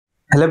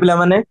Hello पिला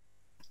माने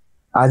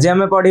आज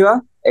आमे पढ़िबा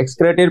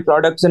excretory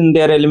production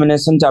there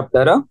elimination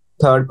chapter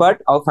third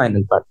part और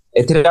फाइनल पार्ट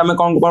एथिरे आमे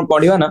कोन कोन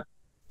पढ़िबा ना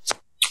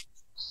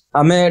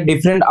आमे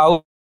डिफरेंट आउ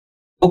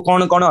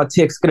कोन कोन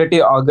अछि एक्सक्रेटरी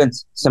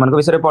ऑर्गन्स सेमान को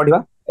विषय रे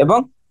पढ़िबा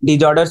एवं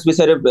डिसऑर्डर्स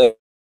विषय रे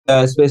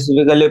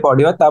स्पेसिफिकली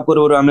पढ़िबा ता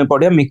पूर्व आमे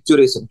पढ़िबा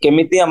मिक्सचुरेशन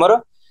केमिति हमर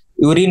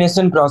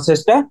यूरिनेशन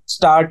प्रोसेस ता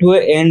स्टार्ट हुए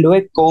एंड हुए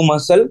को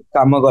मसल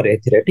काम करे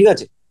एथिरे ठीक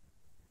अछि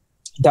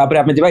तापर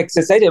आमे जेबा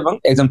एक्सरसाइज एवं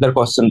एग्जांपल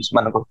क्वेश्चंस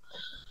मान को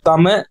तो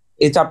हमें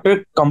ये चैप्टर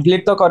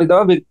कंप्लीट तो कर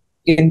दबा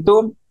किंतु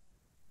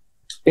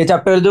ये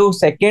चैप्टर जो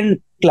सेकंड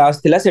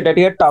क्लास थिला सेटा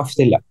टिके टफ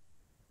थिला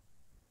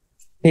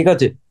ठीक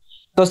अछि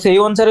तो सेही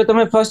अनुसार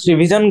तुम फर्स्ट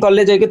रिवीजन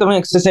करले जाय कि तुम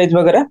एक्सरसाइज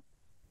वगैरह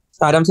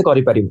आराम से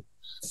करि परिबो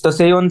तो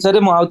सेही अनुसार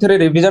मु आउ थरे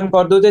रिवीजन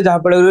कर दउ जे जहा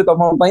पळे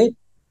तुम पई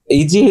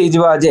इजी हे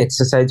जबा आज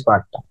एक्सरसाइज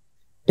पार्ट ता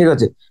ठीक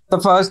अछि तो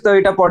फर्स्ट तो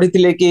एटा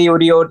पढिथिले कि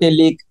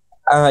यूरियोटेलिक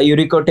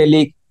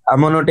यूरिकोटेलिक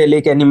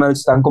अमोनोटेलिक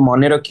एनिमल्स तांको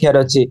मने रखियार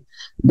अछि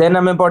देन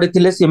हमें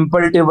पढिथिले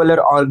simple tubular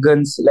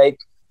organs like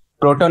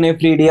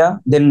protonephridia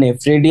then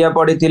nephridia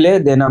पढिथिले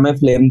then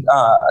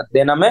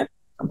हमें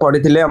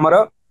पढिथिले हमर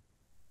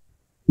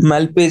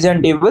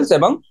माल्पिजियन ट्यूबल्स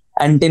एवं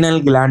एंटिनल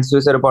ग्लैंड्स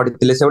विषय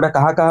पढिथिले सेगुडा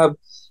कहा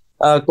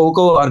कहा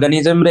को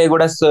ऑर्गेनिज्म रे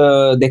एगुडा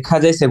देखा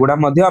जाय सेगुडा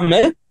मध्ये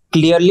हमें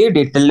क्लियरली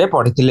डिटेल ले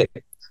पढिथिले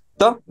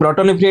तो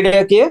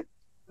प्रोटोनेफ्रिडिया के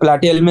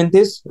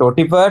प्लैटिहेल्मिन्थेस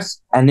रोटिफर्स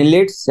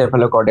एनिलिड्स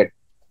सेफालोकॉडेट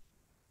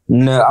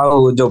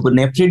जो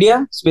नेफ्रिडिया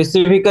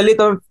स्पेसिफिकली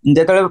तो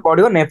जेतले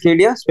पढिबो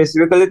नेफ्रिडिया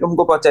स्पेसिफिकली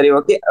तुमको पचारिबो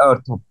कि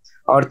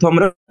अर्थोम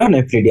रो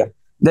नेफ्रिडिया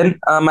देन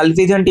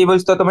माल्पिजियन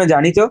ट्यूबल्स तो तुम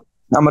जानिचो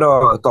हमरो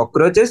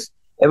कॉकरोचेस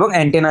एवं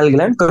एंटेनल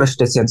ग्लैंड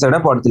क्रस्टेशियंस एटा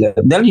पढिथिले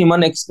देन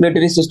ह्यूमन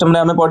एक्सक्रीटरी सिस्टम रे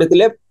हमें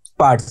पढिथिले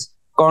पार्ट्स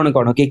कौन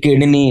कौन कि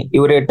kidney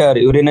ureter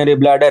urinary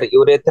bladder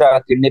urethra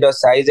kidney row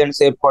size and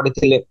shape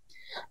पढिथिले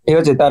ठीक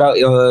अछि तार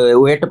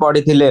वेट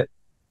पढिथिले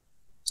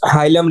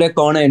हाइलम रे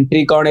कौन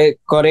एंट्री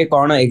करे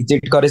कौन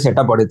एग्जिट करे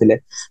सेटा पढिथिले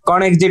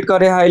कौन एग्जिट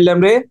करे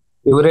हाइलम रे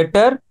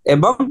यूरेटर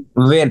एवं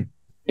वेन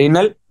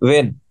रीनल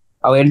वेन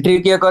और एंट्री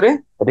किया करे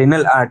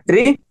रीनल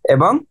आर्टरी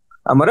एवं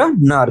हमर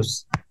नर्व्स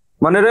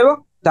मने रहबो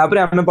तापर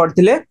हम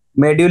पढिथिले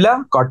मेडुला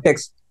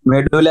कॉर्टेक्स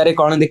मेडुला रे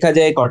कौन देखा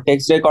जाय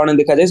कॉर्टेक्स रे कौन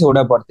देखा जाय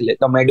सोडा पढिथिले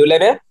तो मेडुला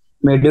रे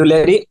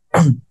मेडुलरी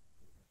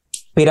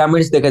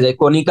पिरामिड्स देखा जाय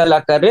कोनिकल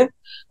आकार रे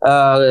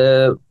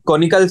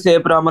कोनिकल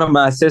शेप रो हमर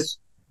मासेस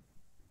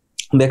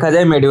देखा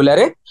जाए मेडुला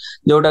रे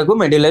जोटा को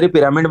मेडुलरी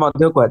पिरामिड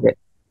मध्ये कहै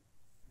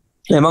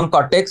जाय एवं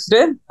कॉर्टेक्स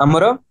रे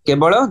हमरो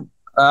केवल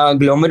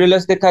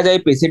ग्लोमेरुलस देखा जाए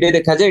पीसीडी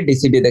देखा जाए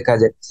डीसीडी देखा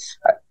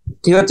जाए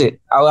ठीक अछि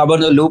आ अब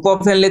लूप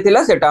ऑफ हेल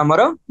लेतिला सेटा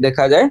हमरो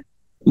देखा जाए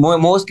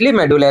मोस्टली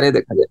मेडुलरी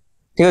देखा जाए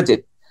ठीक अछि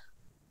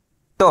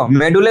तो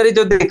मेडुलरी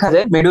जो देखा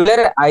जाए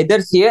मेडुलरी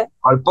आइदर सी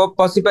अल्प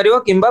पसी परिबो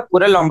किंबा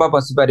पूरा लंबा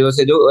पसी परिबो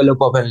से जो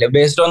loop of hell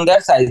based on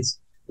their size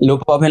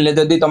loop of hell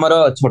जदी तमरो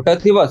छोट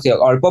थिबो से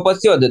अल्प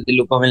पसियो जदी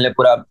लूप ऑफ हेल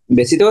पूरा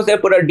बेसी थिबो से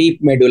पूरा डीप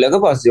मेडुला को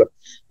पसियो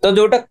तो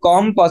जोटा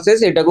कम पसे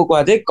सेटा को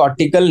कहै जाय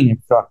कॉर्टिकल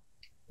नेफ्रॉन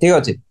ठीक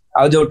अछि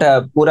आ जोटा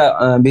पूरा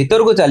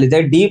भीतर को चली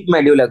जाय डीप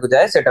मेडुला को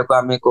जाय सेटा को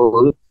हमें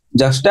को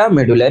जस्टा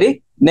मेडुलरी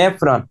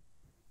नेफ्रॉन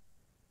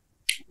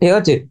ठीक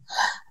अछि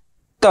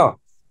तो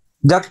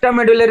जस्टा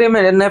मेडुलरी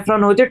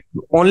नेफ्रॉन होचे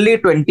ओनली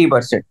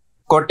 20%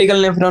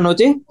 कॉर्टिकल नेफ्रॉन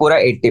होचे पूरा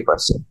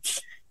 80%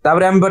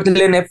 तापर हम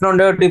पढ़थिले नेफ्रॉन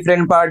रे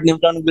different part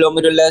nephron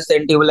glomerulus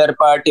tubular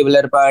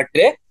part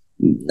रे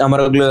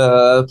हमर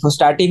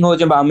स्टार्टिंग हो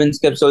जे Bowman's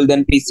capsule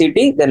then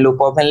PCT then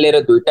loop of hell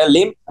रे दुईटा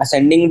लिम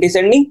असेंडिंग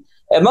डिसेंडिंग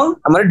एवं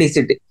हमर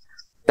डीसीटी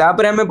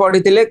तापर हम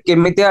पढ़थिले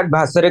केमितिया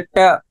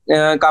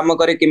भाषारेखटा काम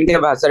करे केमितिया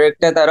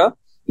भाषारेखटा तार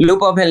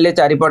लूप ऑफ हेल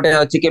चारि पटे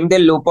अछि केमितिया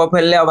loop of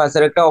hell uh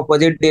भाषारेखटा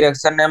opposite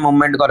direction रे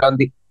मूवमेंट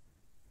करंती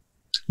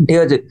ठीक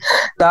अछि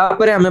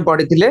तापर हम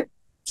पढ़थिले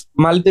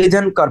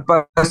माल्पिजियन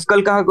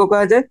कॉर्पस्कल कहा को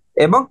कहा जाए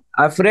एवं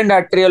एफरेंट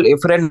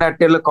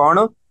आर्टेरियल कौन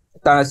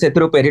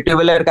सेथुरु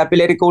पेरिट्यूबुलर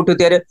कैपिलरी कोठु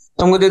तियारे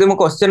तुमको जदि मु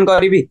क्वेश्चन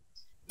करबी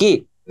कि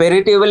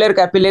peritubular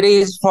capillary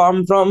is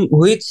form from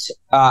which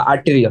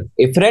arterial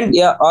efferent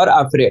या और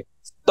एफरेंट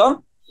तो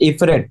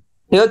एफरेंट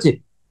ठीक अछि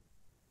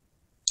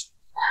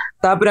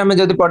तापर हम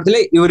जदि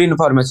पढ़थिले यूरिन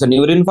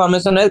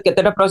फॉर्मेशन रे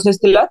केतेटा प्रोसेस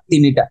थिला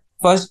तीनटा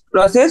first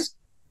process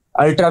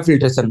ultra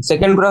filtration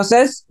second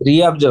process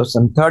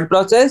reabsorption third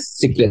process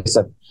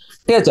secretion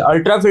ठीक है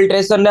अल्ट्रा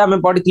फिल्ट्रेशन रे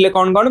हमें पढ़िथिले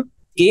कौन कौन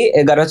कि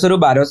 1100 रु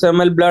 1200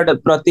 ml ब्लड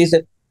प्रति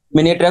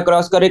मिनिट रे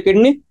क्रॉस करे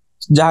किडनी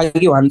जहा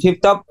कि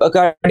 1/5 ऑफ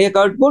कार्डियक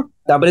आउटपुट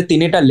तापर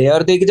तीनटा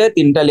लेयर देख जाय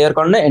तीनटा लेयर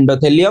कौन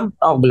एंडोथेलियम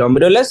और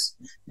ग्लोमेरुलस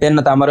देन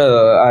हमर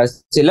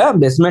सिला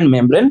बेसमेंट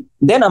मेम्ब्रेन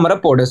देन हमर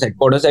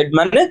पोडोसाइट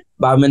माने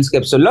बाउमेंस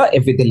कैप्सूल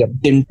एपिथेलियम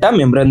तीनटा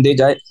मेम्ब्रेन दे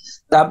जाय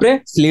तापरे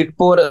स्लिट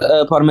पोर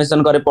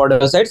फॉर्मेशन करे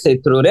पोडोसाइट से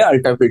थ्रू रे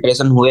अल्ट्रा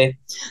फिल्ट्रेशन हुए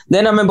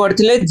देन हमें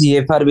पढ़थिले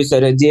जीएफआर विषय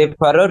रे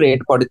जीएफआर रो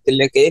रेट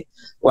पढ़थिले के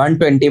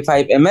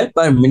 125 ml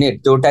पर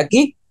मिनिट जोटा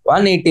कि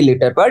 180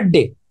 लीटर पर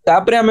डे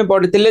तापरे हमें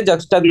पढ़थिले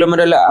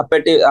जक्स्टाग्लोमेरुलर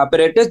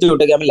apparatus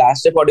जोटा कि हम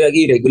लास्ट रे पढ़िया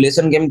कि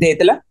रेगुलेशन केमते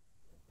हेतला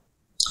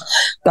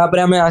तापर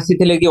हमें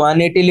आसीथिले कि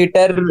 180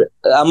 लीटर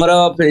हमर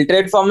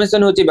फिल्ट्रेट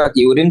फॉर्मेशन होची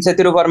बाकी यूरिन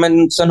सेथिरो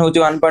फॉर्मेशन होची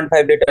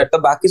 1.5 लीटर तो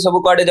बाकी सब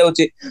कोडे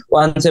जाउची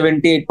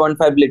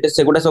 178.5 लीटर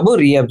सेगुडा सब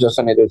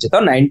रीअब्जॉर्प्शन हे होची तो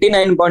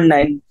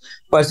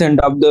 99.9%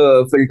 of the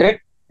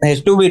filtrate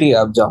has to be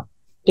reabsorb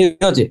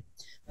ठीक अछि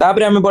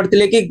तापर हमें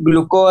पढ़थिले कि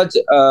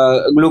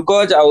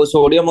ग्लूकोज और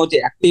सोडियम होची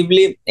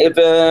actively if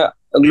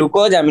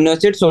glucose amino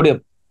acid sodium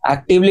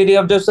actively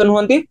reabsorption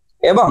होंती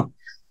एवं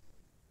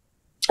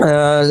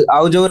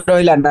आउ जो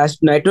रहिला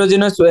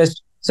नाइट्रोजनस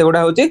वेस्ट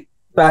सेगुडा होची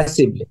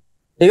पैसिवली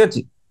ठीक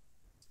अछि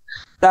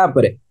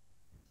तापर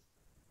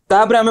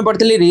तापर हमें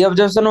पढ़थिले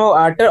reabsorption of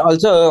water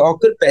also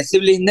occur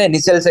passively in the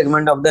initial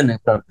segment of the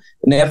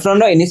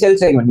nephron row initial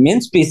segment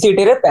means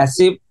PCT रे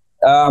पैसिव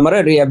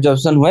हमर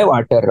रीअब्जॉर्प्शन हुए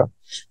वाटर रो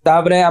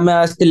तापर हमें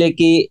आस्तिले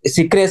कि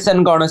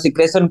सिक्रेशन कोन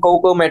सिक्रेशन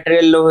को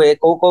मटेरियल लो हुए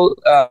को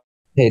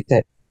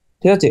हेते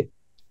ठीक अछि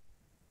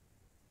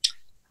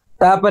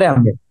तापर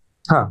हमें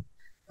हां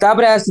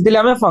तापर आस्तिले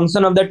हमें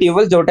फंक्शन ऑफ द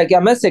ट्यूबल जोटा कि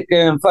हमें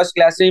फर्स्ट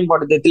क्लास रे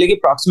पढ़ देतिले कि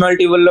प्रॉक्सिमल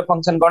ट्यूबल रो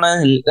फंक्शन कोन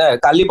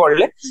काली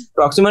पढ़ले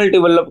प्रॉक्सिमल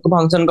ट्यूबल रो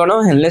फंक्शन कोन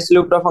हेनलेस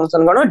लूप रो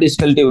फंक्शन कोन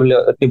डिस्टल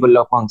ट्यूबल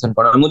रो फंक्शन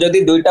कोन मु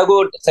जदी दुईटा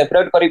को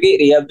सेपरेट करके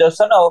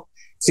रीअब्जॉर्प्शन और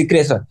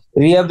सिक्रेशन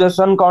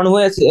रीअब्जॉर्प्शन कोन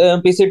हुए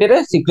पीसीटी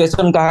रे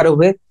सिक्रेशन कहार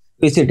हुए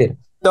पीसीटी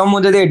तो मु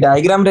जदी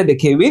डायग्राम रे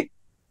देखेबी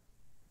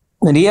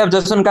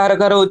रीअब्जॉर्प्शन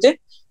कहार होचे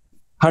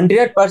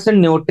 100%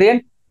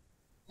 न्यूट्रिएंट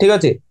ठीक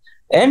अछि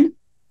एंड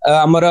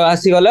हमर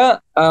आसी गला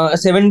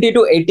 70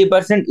 to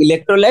 80%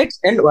 electrolytes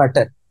and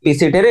water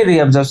PCT रे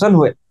रीअब्जॉर्प्शन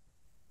हुए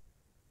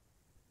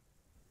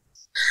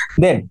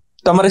देन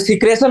तमर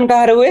सिक्रेशन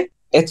कहार हुए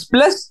H+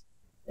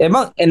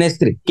 एवं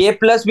NH3 K+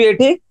 भी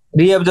एठी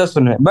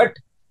रीअब्जॉर्प्शन हुए बट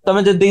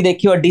तमे जदी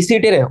देखियो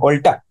डीसीटी रे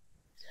उल्टा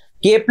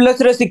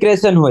K+ रे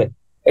सिक्रेशन हुए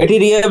एठी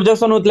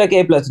रीअब्जॉर्प्शन होतला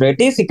K+ रे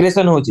एठी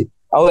सिक्रेशन होची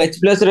और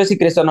H+ रे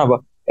सिक्रेशन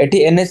हबो एठी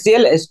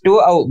NaCl H2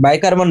 और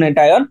बाइकार्बोनेट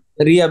आयन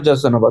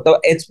रीअब्जॉर्प्शन हबो तो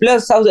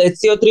H+ और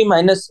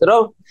HCO3-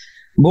 रो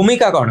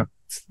भूमिका कोन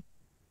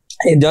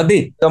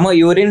जदी तम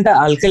यूरिन ता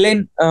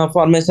अल्कलाइन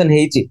फॉर्मेशन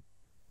हेची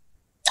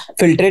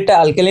फिल्ट्रेट ता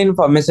अल्कलाइन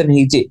फॉर्मेशन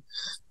हेची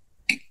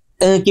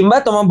किंबा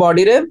तम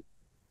बॉडी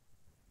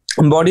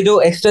जो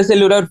एक्स्ट्रा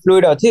सेल्युलर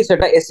फ्लूइड अछि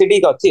सेटा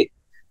एसिडिक अछि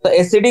तो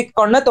एसिडिक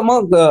कोन ना तम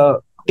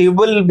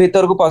ट्यूबल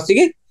भीतर को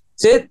पसिकी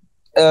से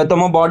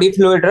तम बॉडी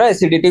फ्लूइड रा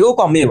एसिडिटी को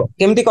कमेबो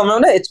केमती कमेबो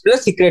ना H+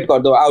 सीक्रेट कर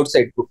दो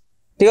आउटसाइड को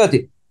ठीक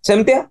अछि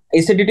सेमते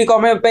एसिडिटी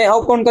कमे पे आ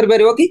कोन कर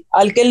परिबो कि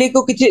अल्कली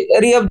को किछि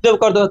रीअब्जॉर्ब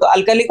कर दो तो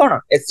अल्कली कोन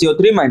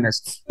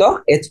HCO3- तो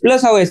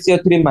H+ और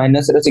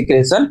HCO3- रो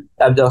सिक्रेशन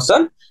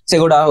एब्जॉर्प्शन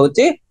सेगुडा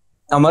होची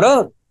हमर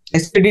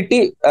एसिडिटी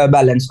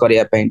बैलेंस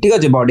करिया पे ठीक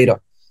अछि बॉडी रो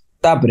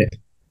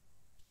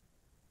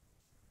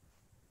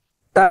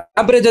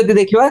तापरे जदी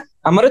देखिबा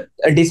हमर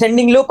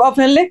डिसेंडिंग लूप ऑफ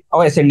हेले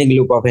और असेंडिंग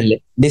लूप ऑफ हेले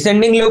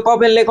डिसेंडिंग लूप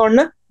ऑफ हेले कोन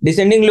ना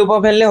डिसेंडिंग लूप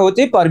ऑफ हेले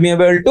होची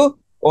permeable to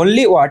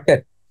only water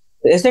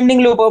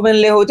ascending loop of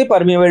हेले होची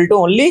permeable to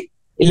only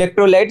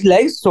electrolytes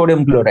like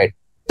sodium chloride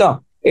तो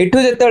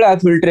एठु जेतेला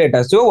फिल्ट्रेट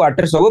आसो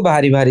वाटर सब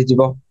बाहरी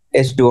जीवो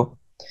H2O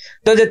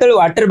तो जेतेला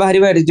वाटर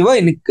बाहरी जीवो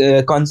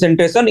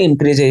कंसंट्रेशन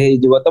इंक्रीज हे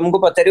जीवो तुमको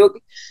पचारियो कि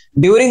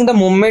during the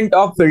movement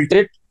of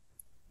filtrate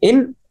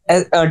in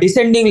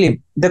descending limb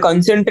the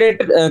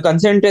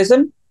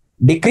concentration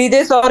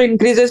decreases or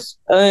increases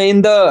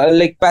in the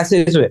like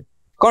passageway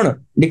cone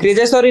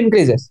decreases or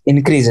increases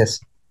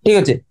ठीक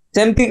अछि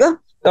सेमती का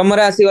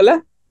तमरा आसी गला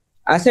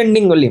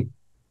ascending limb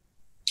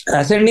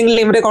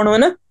रे कोन हो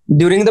ना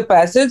during the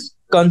passage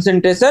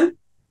concentration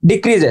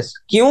decreases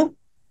क्यों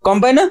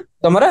कम पाए ना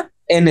तमरा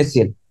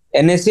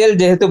NaCl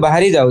जेहेतु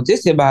बाहरी जाउची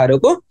से बाहर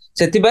को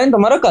सेति पय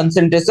तमरा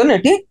concentration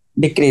एठी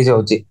डिक्रीज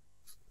होउची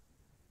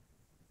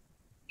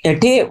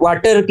एठी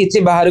वाटर किछि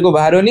बाहर को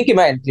बाहरोनी कि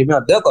एंट्री में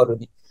अध्य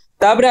करूनी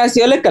तापर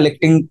आसी गले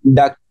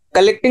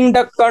कलेक्टिंग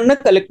डक्ट करना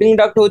कलेक्टिंग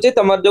डक्ट होचे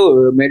तमर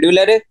जो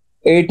मेडुला रे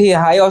एठी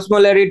हाई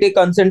ऑस्मोलैरिटी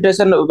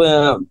कंसंट्रेशन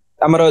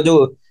हमर जो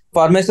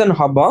फॉर्मेशन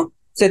हबो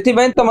सेति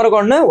पय तमर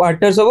कोन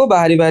वाटर सब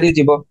बाहरी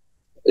जीवो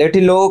एठी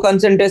लो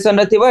कंसंट्रेशन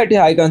रथिबो एठी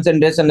हाई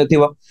कंसंट्रेशन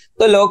रथिबो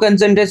तो लो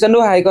कंसंट्रेशन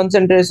रो हाई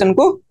कंसंट्रेशन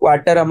को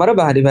वाटर हमर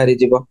बाहरी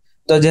जीवो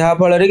तो जहा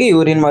फल रे कि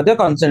यूरिन मध्ये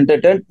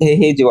कंसंट्रेटेड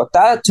हे जीवो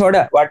ता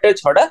छोडा वाटर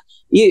छोडा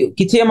ये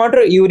किछि अमाउंट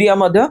यूरिया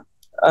मध्ये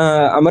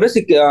हमर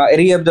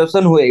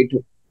रीअब्जॉर्प्शन हुए इटु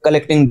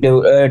कलेक्टिंग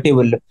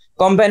ट्यूबल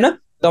कम पे ना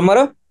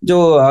तमरो जो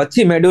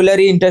अछि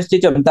मेडुलरी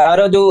इंटरस्टिशियम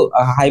तारो जो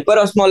हाइपर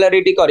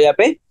ऑस्मोलैरिटी करिया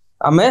पे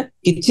हमें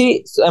किछि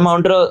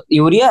अमाउंट रो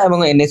यूरिया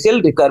एवं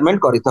NaCl रिक्वायरमेंट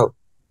करिथौ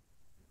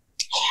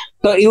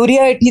तो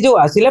यूरिया एठी जो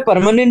आसिला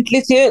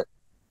परमानेंटली से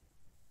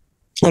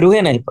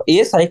रुहे नै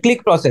ये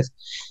साइक्लिक प्रोसेस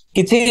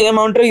किछि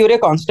अमाउंट रो यूरिया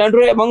कांस्टेंट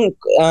रो एवं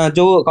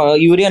जो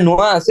यूरिया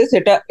नुआ आसे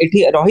सेटा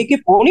एठी रही कि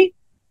पुनी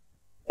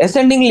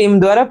असेंडिंग लिम्ब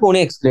द्वारा पुनी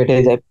एक्सक्रेट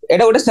हो जाए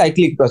एटा गोटे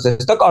साइक्लिक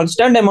प्रोसेस तो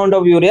कांस्टेंट अमाउंट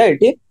ऑफ यूरिया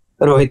एठी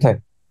रही थाए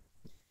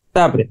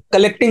तापरे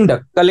कलेक्टिंग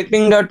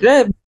डक्ट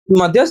रे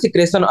मध्य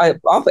सिक्रेशन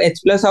ऑफ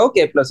H+ और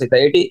K+ हेता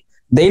एठी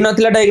देई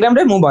नथिला डायग्राम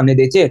रे मु बने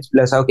देछि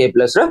H+ और K+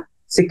 रो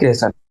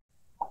सिक्रेशन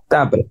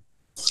तापरे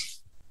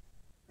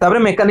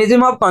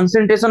mechanism of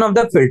concentration of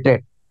the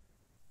filtrate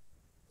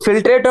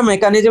filtrate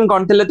mechanism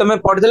कौन थे तुम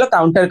पढ़देल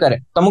काउंटर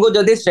करेंट तुमको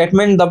जदि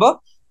स्टेटमेंट दब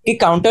कि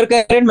counter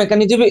current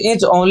mechanism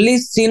is only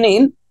seen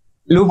in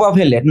loop of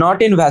हेले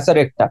नॉट इन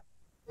वासरेक्टा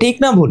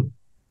ठीक ना भूल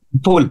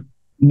भूल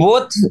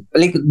बोथ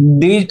लाइक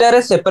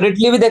दुईटारे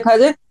सेपरेटली भी देखा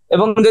जाए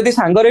एवं जदि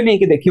सांगरे नहीं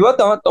कि देखिबो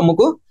तो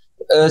तुमको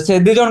से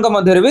दु जन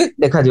मध्य भी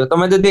देखा जिवो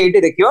तुम जदि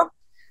एठी देखिबो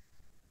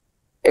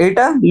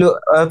एटा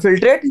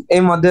फिल्ट्रेट ए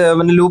मध्य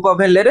माने लूप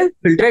ऑफ हेले रे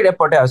फिल्ट्रेट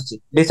एपटे आछि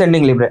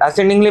डिसेंडिंग लिम रे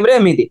असेंडिंग लिम रे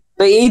एमिति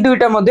तो एई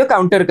दुईटा मध्य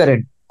काउंटर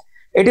करेंट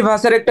एटी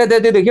भाषारेक्टा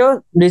जदि देखियो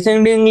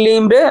डिसेंडिंग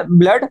लिम रे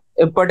ब्लड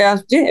एपटे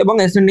आछि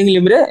एवं असेंडिंग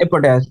लिम रे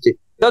एपटे आछि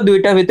तो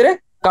दुईटा भितरे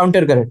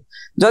काउंटर करेंट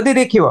जदि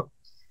देखिबो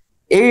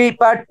एई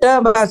पार्टटा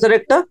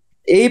भाषारेक्टा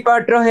एई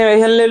पार्ट रो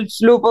हेले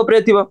लूप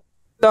ऊपर थिबो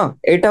तो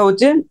एटा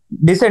होचे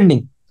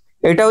डिसेंडिंग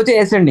एटा होचे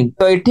असेंडिंग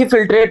तो एठी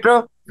फिल्ट्रेट रो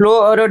फ्लो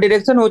और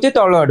डायरेक्शन होचे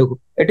तळ आडू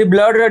एटी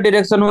ब्लड रो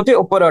डायरेक्शन होचे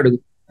ऊपर आडू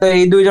तो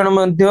ए दुई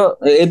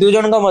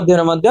जन का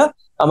मध्य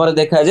हमर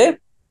देखा जाय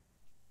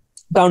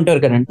काउंटर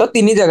करंट तो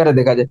तीन जगह रे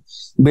देखा जाय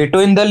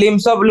between the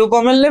limbs of loop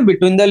of हेले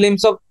between the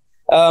limbs of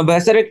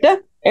भाषारेक्टा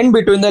and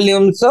between the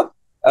limbs of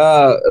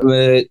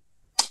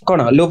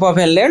cone loop of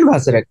हेले एंड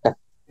भाषारेक्टा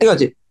ठीक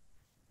अछि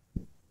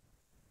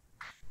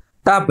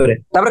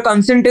तापर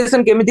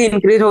कंसंट्रेशन केमिति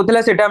इंक्रीज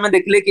होतला सेटा हमें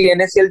देखले कि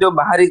एनएसएल जो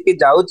बाहर की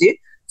जाउची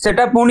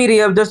सेटा पुनी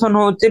रिअब्जॉर्प्शन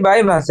होची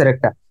बाय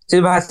भाषारेक्टा से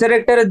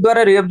भाषारेक्टा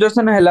द्वारा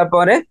रिअब्जॉर्प्शन हैला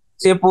परे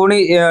से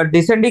पुनी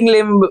डिसेंडिंग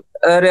लिम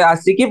रे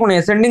आसी कि पुनी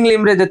असेंडिंग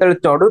लिम रे जतल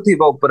चढु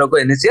थिबो ऊपर को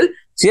एनएसएल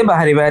से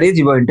बाहरी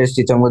जीवो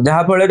इंटरस्टिशियम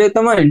जहा फल रे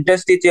तम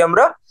इंटरस्टिशियम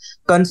रो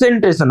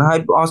कंसंट्रेशन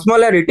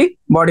ऑस्मोलारिटी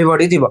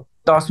बॉडी जीवो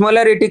तो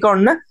ऑस्मोलारिटी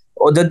कोन ना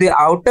जदि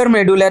आउटर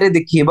मेडुला रे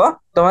देखिबो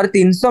तमर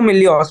 300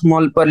 मिली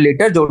ऑस्मोल पर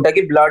लीटर जोटा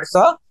कि ब्लड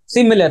सह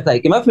सिमिलर था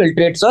कि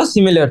फिल्ट्रेट सह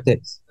सिमिलर थे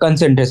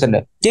कंसंट्रेशन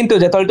रे किंतु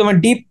जतल तुम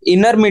डीप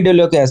इनर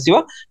मिडल के आसीबो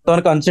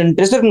तमर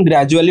कंसंट्रेशन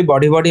ग्रेजुअली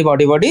बॉडी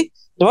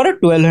तमर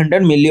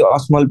 1200 मिली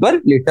ऑस्मोल पर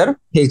लीटर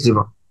हे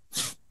जिवो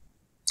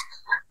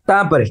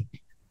तापर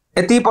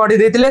एती पढ़ी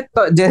देथिले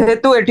तो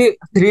जेहेतु एठी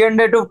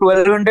 300 टू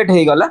 1200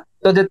 हे गला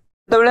तो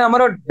जेतेबेले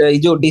हमर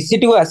जो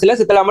डीसीटी को आसिला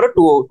सेतेले हमर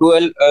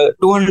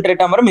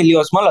 200 हमर मिली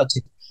ऑस्मोल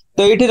अछि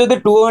तो एठी जदि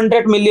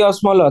 200 मिली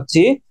ऑस्मोल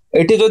अछि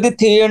एठी जदि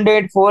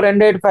 300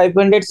 400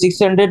 500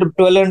 600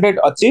 1200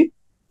 अछि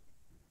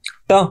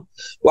तो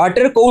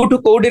वाटर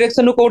को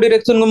डायरेक्शन को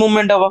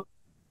मूवमेंट हबो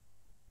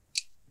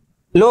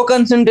low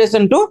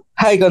concentration to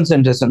high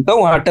concentration तो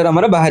वाटर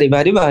हमर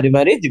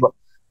बाहरी जीवो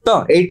तो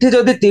एठी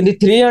जदि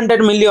 300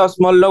 मिली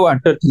ऑस्मोल लो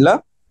वाटर थिला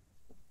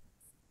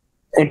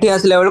एठी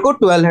आसले बेल को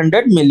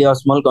 1200 मिली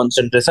ऑस्मोल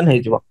कंसंट्रेशन हे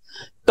जीवो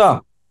तो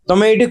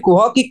तुम ये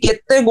कह कि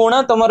केते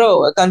गुणा तुमरो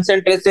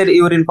कंसंट्रेशन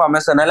यूरिन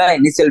फॉर्मेशन हला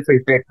इनिशियल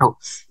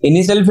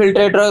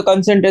फिल्ट्रेट रो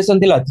कंसंट्रेशन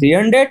थिला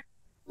 300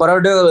 पर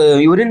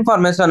यूरिन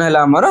फॉर्मेशन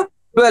हला हमर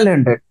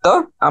 1200 तो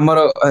हमर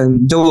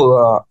जो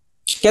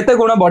केते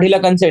गुणा बढ़िला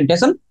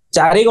कंसंट्रेशन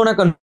 4 गुणा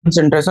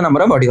कंसंट्रेशन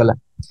हमर बढ़ी गला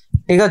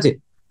ठीक अछि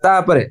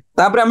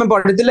तापर हम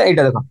पढ़िथिले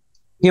एटा देखो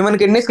human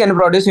kidneys can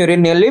produce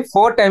urine nearly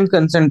 4 times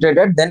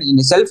concentrated then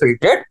initial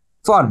filtrate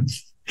form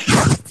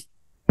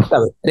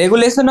तब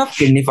regulation of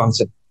kidney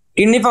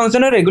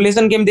function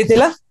regulation केमती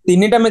थिला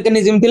तीनटा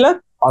मेकानिज्म थिला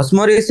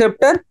ऑस्मो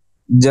रिसेप्टर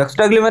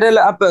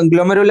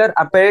जुक्स्टाग्लोमेरुलर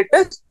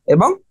apparatus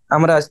एवं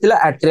हमरा आस्तिला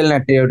आर्टेरियल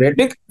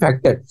नाट्रियोरेटिक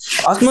फैक्टर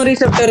ऑस्मो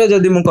रिसेप्टर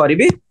जदी मु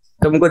करबी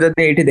तुमको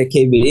जदी एठी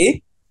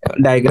देखैबी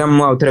डायग्राम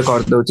मु आउथरे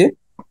कर दोची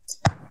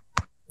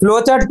फ्लो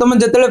चार्ट तुम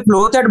जतले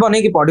फ्लो चार्ट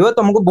बने की पढिबो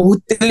तुमको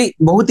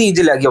बहुत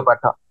इजी लागियो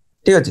पाठ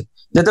ठीक अछि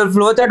जतले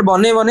फ्लो चार्ट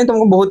बने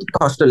तुमको बहुत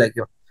कष्ट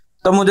लागियो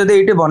तो मु जदी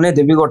एठी बने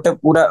देबी गोटे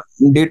पूरा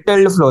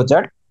डिटेल्ड फ्लो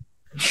चार्ट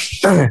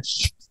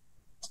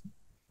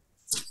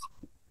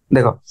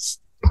देखो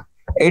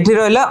एठी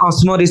रहला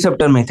osmo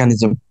receptor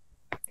mechanism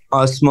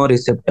osmo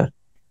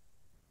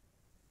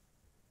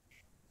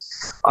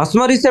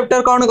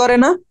receptor कौन करे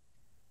ना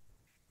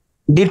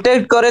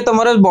डिटेक्ट करे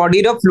तुम्हारा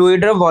बॉडी रो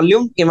fluid rho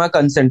volume keema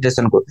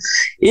concentration को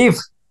if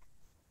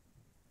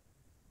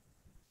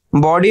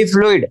body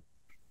fluid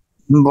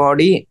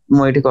body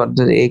Moët कर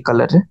दे एक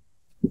कलर रे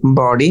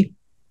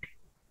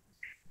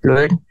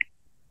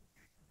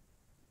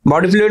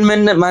बॉडी फ्लूइड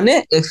माने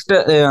एक्स्ट्रा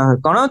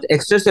कौन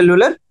extra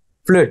cellular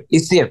fluid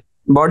ECF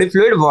body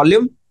fluid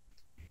volume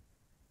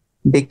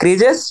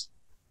decreases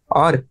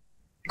और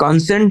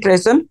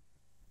कंसंट्रेशन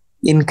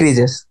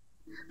इंक्रीजेस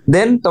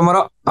देन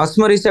तुम्हारा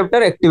ऑस्मो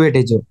रिसेप्टर एक्टिवेट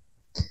है जो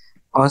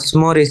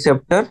ऑस्मो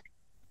रिसेप्टर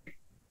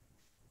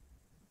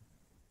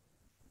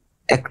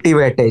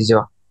एक्टिवेट है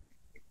जो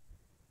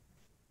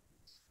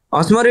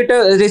ऑस्मो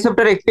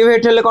रिसेप्टर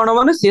एक्टिवेट हेले कोन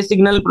होबो ना से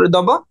सिग्नल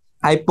दबो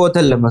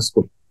हाइपोथैलेमस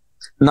को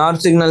नर्व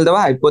सिग्नल दबो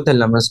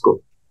हाइपोथैलेमस को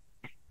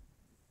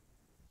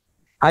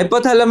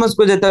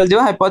जेतल जो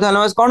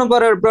हाइपोथैलेमस कोन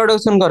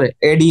प्रोडक्शन करे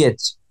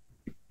एडीएच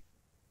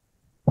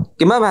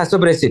किमा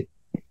भासोप्रेसिन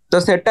तो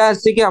सेटा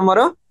आसी कि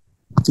हमरो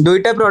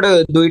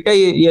दुईटा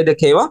ये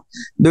देखेबो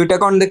दुईटा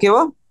कोन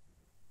देखेबो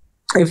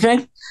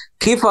इफेक्ट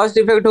की फर्स्ट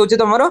इफेक्ट होची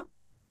तमरो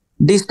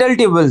डिस्टल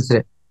ट्यूबल्स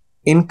रे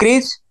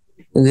increase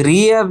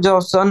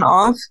reabsorption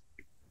of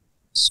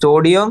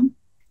sodium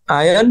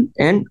iron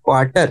and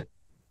water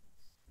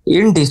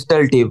in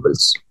distal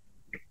tubules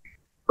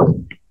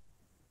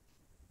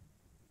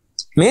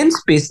means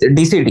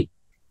DCT.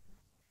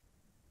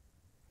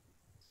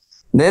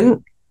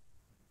 Then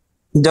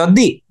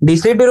जदि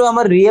DCT रो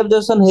हमर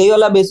रीअब्जॉर्प्शन हे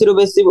गला बेसी रो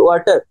बेसी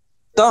वाटर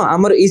तो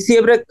हमर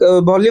ECF रे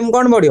वॉल्यूम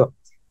कोन बढ़ियो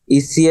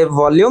ECF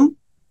वॉल्यूम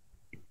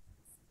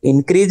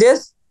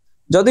इंक्रीजेस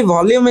जदि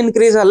वॉल्यूम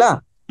इंक्रीज हला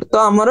तो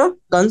हमर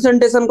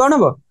कंसंट्रेशन कोन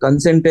हो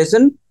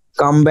concentration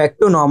come back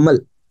to normal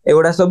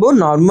एगुडा सब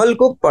नॉर्मल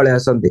को पळे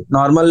आसंती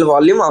नॉर्मल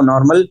वॉल्यूम और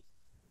नॉर्मल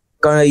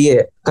ये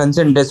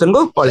कंसंट्रेशन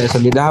को पळे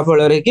आसंती जहा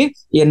फल रे कि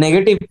ये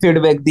नेगेटिव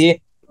फीडबैक दिए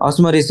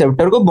ऑस्मो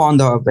रिसेप्टर को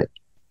बंद होवा पे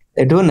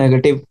एठो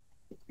नेगेटिव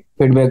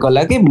फीडबैक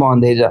कला कि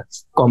बंद हे जा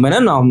कमे ना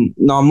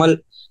नॉर्मल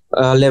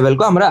लेवल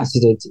को हमरा आसी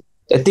जाय छी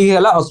एति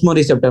गला ऑस्मो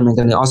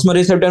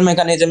रिसेप्टर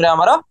मैकेनिज्म रे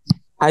हमरा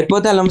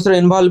हाइपोथैलेमस रो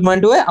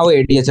इन्वॉल्वमेंट हुए आ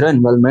एडीएच रो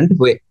इन्वॉल्वमेंट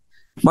हुए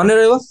मने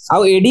रहबो आ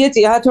एडीएच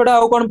या छोड़ा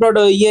आ कोन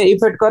प्रोडक्ट ये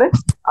इफेक्ट करे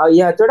आ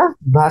या छोड़ा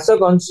भासो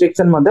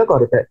कंस्ट्रिक्शन मध्ये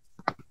करते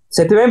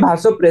सेति में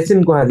भासो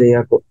प्रेसिन कहा जाय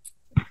या को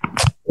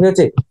ठीक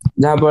अछि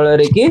जहा फल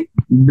रे कि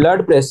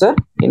ब्लड प्रेशर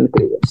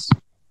इंक्रीजेस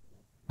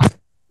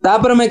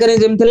तापर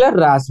मैकेनिज्म थिला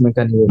रास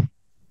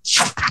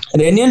मैकेनिज्म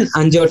रेनिन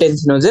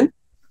एंजियोटेंसिनोजन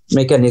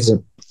मैकेनिज्म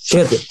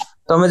ठीक है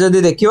तमे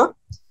जदी देखियो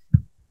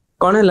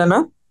कोन हला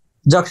ना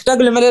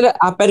जक्स्टाग्लुमेरुलर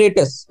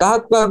apparatus कहा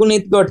को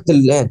नीत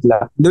गठथिला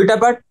दुईटा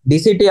पार्ट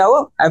डीसीटी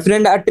आओ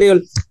एफरेंट आर्टेरियल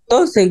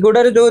तो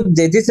सेगुडा रे जो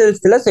जेजी सेल्स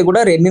थिला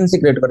सेगुडा रेनिन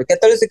सिक्रेट करे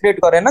केतले सिक्रेट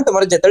करे ना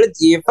तमर जेतले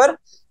जीएफआर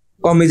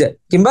कमी जाय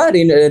किबा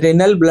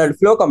रेनल ब्लड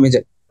फ्लो कमी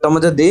जाय तम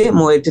जदी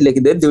मो एठी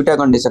लिखि दे दुईटा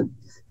कंडीशन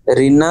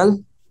रेनल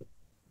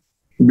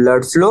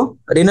ब्लड फ्लो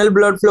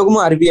को मो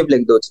आरबीएफ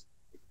लिख दो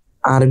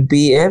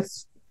आरबीएफ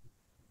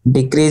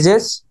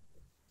डिक्रीजेस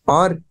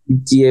और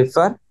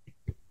GFR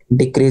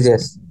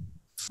decreases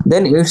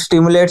then it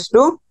stimulates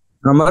to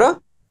हमारा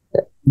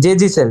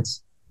जेजी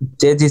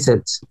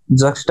सेल्स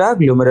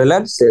juxtaglomerular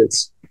cells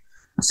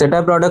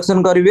सेटा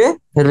प्रोडक्शन करिवे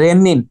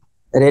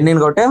रेनिन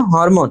गोटे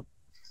हार्मोन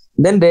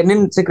देन रेनिन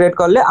सिक्रेट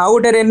करले आ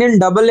गोटे रेनिन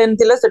डबल एन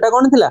थिला सेटा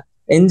कोन थिला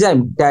एंजाइम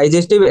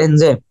डाइजेस्टिव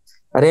एंजाइम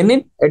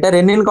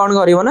रेनिन कोन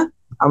करिवो ना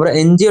हमरा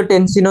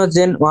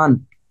एंजियोटेंसिनोजेन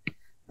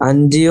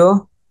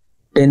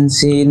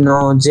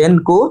 1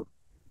 को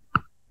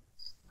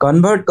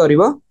कन्वर्ट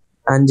करिवो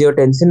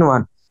एंजियोटेंसिन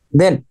 1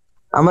 देन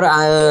हमर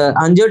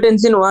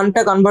एंजियोटेंसिन 1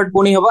 टा कन्वर्ट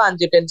पुनी होबो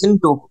एंजियोटेंसिन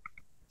 2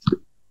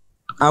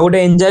 आ गोटे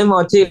एंजाइम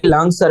अछि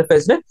लंग्स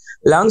सरफेस रे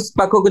लंग्स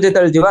पाखो को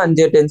जेतल जीव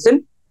एंजियोटेंसिन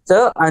तो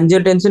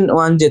एंजियोटेंसिन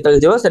 1 जेतल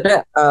जीव सेटा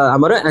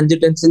हमर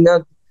एंजियोटेंसिन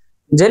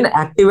जेन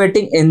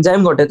एक्टिवेटिंग एंजाइम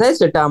गोटे थाय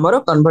सेटा हमर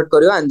कन्वर्ट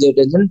करियो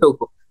एंजियोटेंसिन 2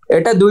 को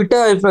एटा दुईटा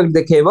इफेक्ट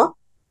देखेबो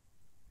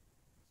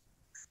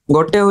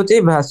गोटे होची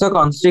भासो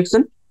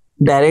कंस्ट्रिक्शन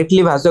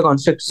डायरेक्टली भासो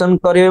कंस्ट्रिक्शन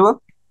करियो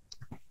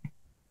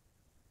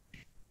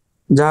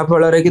जहा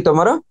फल रे कि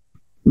तमरो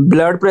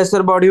ब्लड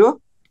प्रेशर बढ़ियो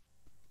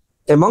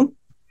एवं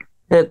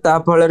ता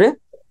फल रे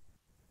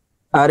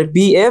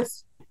RBF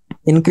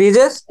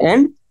increases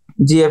and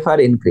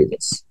GFR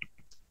increases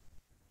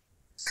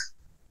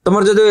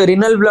तुमर जो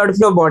रिनल ब्लड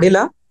फ्लो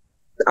बढ़िला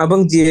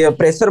एवं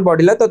प्रेशर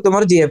बढ़िला तो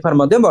तुमर जीएफआर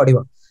मध्ये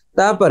बढ़ियो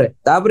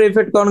तापर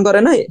इफेक्ट कोन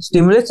करे ना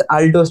स्टिमुलेट्स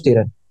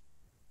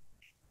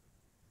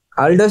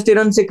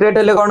अल्डोस्टेरोन सिक्रेट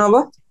हेले कोन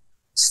होबो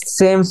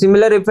same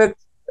similar effect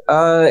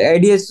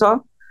ADH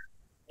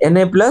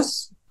Na plus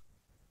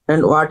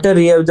and water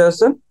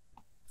reabsorption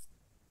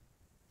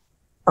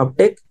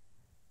uptake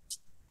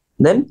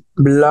then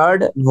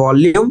blood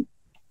volume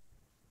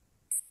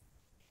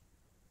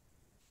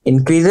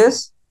increases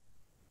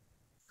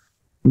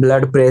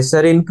blood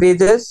pressure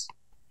increases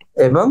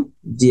एवं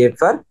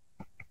GFR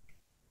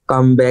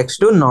come back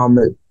to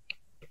normal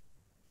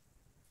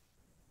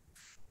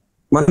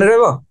मन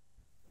रहबो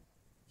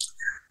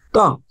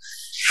तो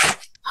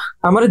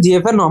हमारे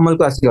जीएफआर नॉर्मल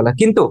को आसी गला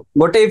किंतु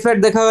गोटे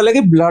इफेक्ट देखा गला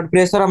कि ब्लड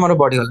प्रेशर हमर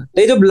बढ़ी गला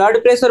तो जो ब्लड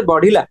प्रेशर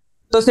बढ़िला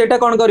तो सेटा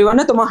कोन करबो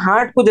ना तुम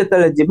हार्ट को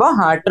जेतले जीव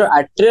हार्ट रो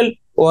आर्टेरियल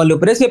वॉल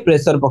ऊपर से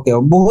प्रेशर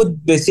पकेओ बहुत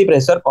बेसी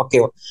प्रेशर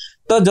पकेओ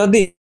तो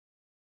जदी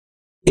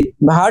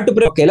हार्ट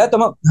ऊपर पकेला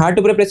तुम हार्ट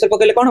ऊपर प्रेशर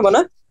पकेले कोन हो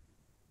ना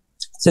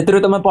सेतिर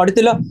तुम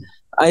पढितिलो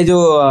आई जो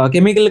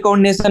केमिकल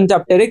कोऑर्डिनेशन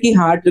चैप्टर रे कि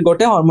हार्ट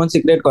गोटे हार्मोन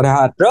सिक्रेट करे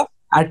हार्ट रो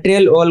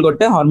आर्टेरियल वॉल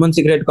गोटे हार्मोन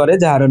सिक्रेट करे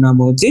जार नाम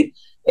होची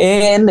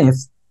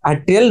एएनएफ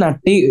आर्टेरियल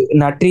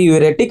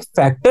नाट्रियूरेटिक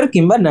फैक्टर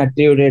किंबा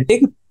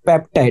नाट्रियूरेटिक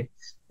पेप्टाइड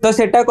तो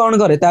सेटा कोन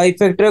करे ता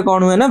इफेक्ट रे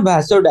कोन हुए ना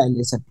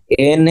वासोडाइलेशन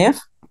एएनएफ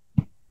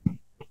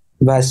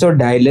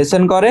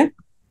वासोडाइलेशन करे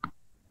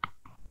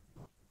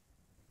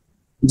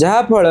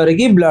जहा फल रे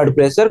कि ब्लड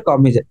प्रेशर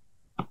कमी जाय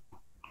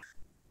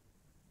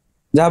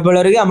जहा फल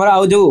रे कि हमर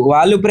आ जो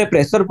वॉल ऊपर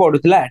प्रेशर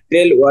पडुतला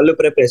आर्टेरियल वॉल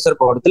ऊपर प्रेशर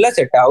पडुतला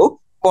सेटा आ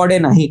पडे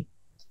नाही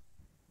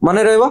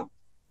मने रहबो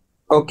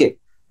ओके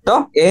तो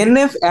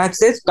ANF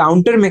acts as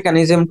counter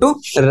mechanism to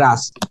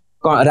रास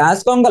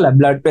कौन कला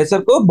ब्लड प्रेशर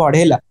को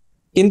बढ़ेला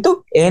किंतु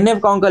एएनएफ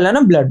कौन कला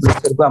ना ब्लड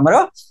प्रेशर को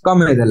हमरो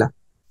कमे देला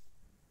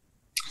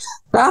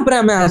तापर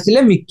हमें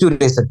आसिले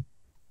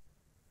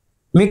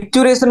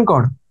मिक्चुरेशन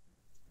कौन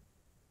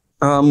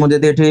मुझे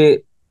देठी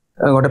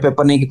गोटे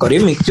पेपर नहीं करी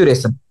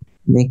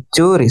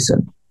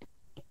मिक्चुरेशन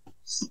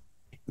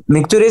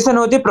मिक्सचुरेशन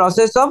होची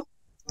प्रोसेस ऑफ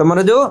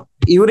तमरो जो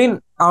यूरिन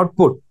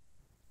आउटपुट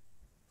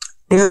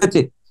ठीक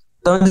अछि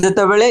तुम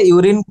जते बेले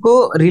यूरिन को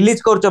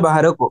रिलीज करछो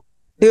बाहर को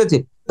ठीक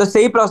अछि तो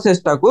सेही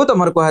प्रोसेस टा को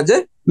तमर कहा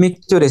जे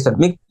मिक्सचुरेशन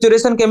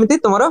मिक्सचुरेशन केमिति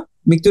तमरो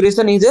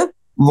मिक्सचुरेशन इज ए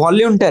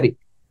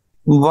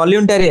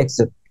वॉल्यूंटरी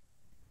एक्शन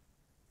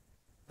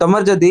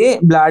तमर जदी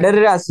ब्लैडर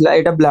रे आसला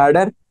एटा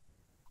ब्लैडर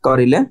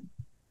करिले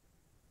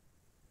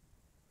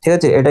ठीक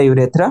अछि एटा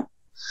यूरेथ्रा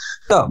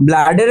तो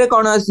ब्लैडर रे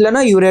कोन आसला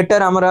ना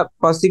यूरेटर हमरा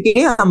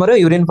पसिकी हमरा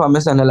यूरिन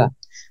फॉर्मेशन हला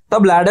तो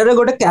ब्लैडर रे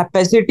गोटे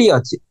कैपेसिटी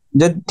अछि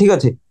जे ठीक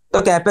अछि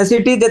तो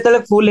कैपेसिटी जेतले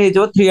फुल हे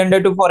जो 300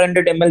 to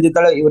 400 ml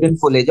जेतले यूरिन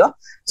फुल हे जो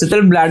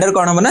सेतले ब्लैडर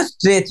कोन हबो ना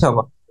स्ट्रेच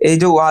हबो ए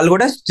जो वॉल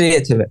गोटा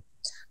स्ट्रेच हेबे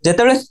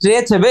जेतले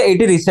स्ट्रेच हेबे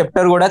एटी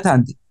रिसेप्टर गोटा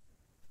थांती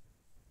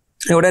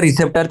एगोटा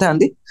receptor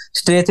थांती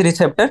stretch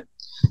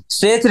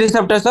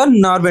receptor sir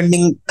nerve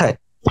ending थाए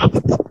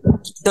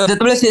तो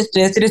जेतले से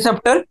स्ट्रेच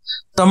रिसेप्टर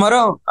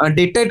तमरो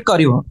डिटेक्ट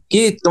करिवो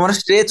कि तमरो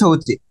स्ट्रेच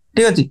होउची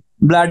ठीक अछि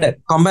ब्लैडर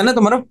कंबे ना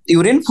तमरो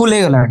यूरिन फुल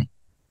हे गलानी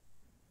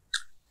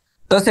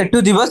तो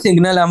सेटू जीव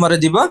सिग्नल हमर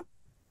जीव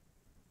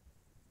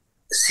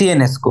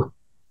सीएनएस को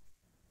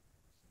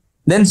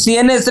देन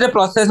सीएनएस रे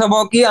प्रोसेस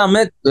हबो कि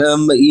हमें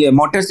ये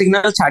मोटर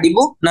सिग्नल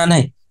छाड़ीबो ना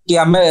नहीं कि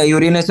हमें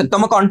यूरिनेशन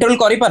तुम कंट्रोल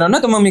करि पारो ना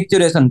तुम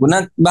मिक्सचुरेशन को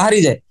ना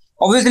बाहरी जाए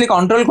ऑब्वियसली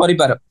कंट्रोल करि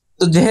पारो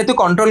तो जेहेतु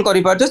कंट्रोल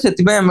करि पारछो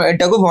सेति में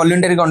एटा को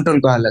वॉलंटरी कंट्रोल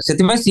कहला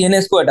सेति में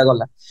सीएनएस को एटा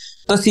गला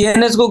तो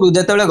सीएनएस को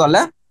जेतेले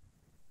गला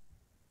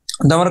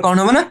तमर कोन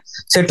हो ना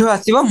सेठो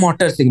आसीबो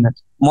मोटर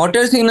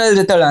सिग्नल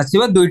जेतेले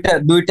आसीबो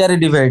दुईटा रे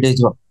डिवाइड हे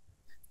जो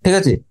ठीक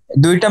अछि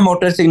दुईटा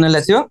मोटर सिग्नल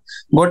आसीबो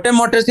गोटे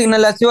मोटर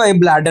सिग्नल आसीबो ए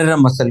ब्लैडर रा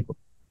मसल को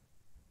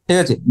ठीक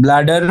अछि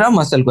ब्लैडर रा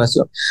मसल को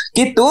आसीबो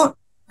कि तू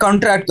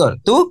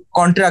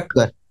कॉन्ट्रैक्ट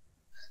कर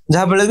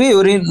जहा बेले भी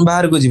यूरिन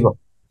बाहर को जीवो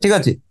ठीक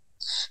अछि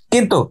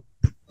किंतु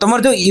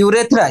तमर जो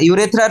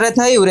यूरेथ्रा रे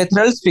था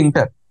यूरेथ्रल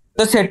स्फिंक्टर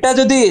तो सेटा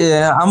जदी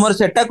हमर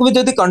सेटा को भी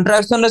जदी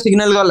कंट्रैक्शन रा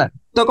सिग्नल गला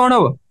तो कोन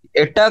हो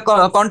एटा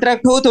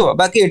कॉन्ट्रैक्ट होतो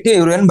बाकी एठी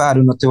यूरिन बाहर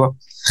नथिबो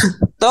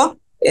तो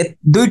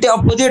दुईटा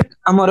ऑपोजिट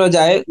हमरो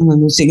जाए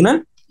सिग्नल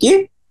कि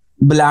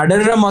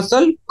ब्लैडर रा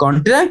मसल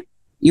कॉन्ट्रैक्ट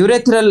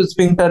यूरेथ्रल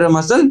स्फिंक्टर रा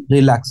मसल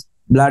रिलैक्स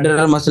ब्लैडर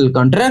रा मसल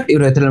कॉन्ट्रैक्ट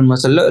यूरेथ्रल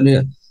मसल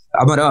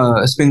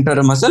हमरो स्फिंक्टर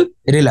रा मसल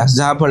रिलैक्स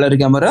जहा फल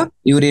रे हमरो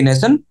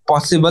यूरिनेशन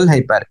पॉसिबल है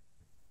पारे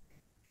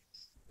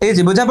ए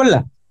जी बुझा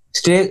पड़ला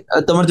स्ट्रेच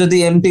तमर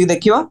जदी एमटी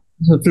देखियो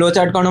फ्लो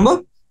चार्ट कोन हो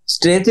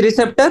stretch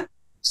receptor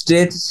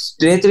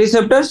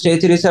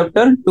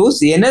to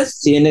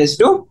CNS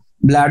to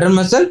bladder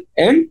muscle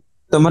and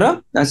तमरा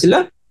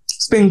आसिला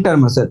sphincter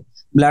muscle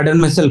bladder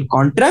muscle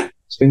contract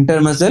sphincter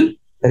muscle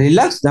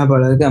relax जहा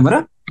फल के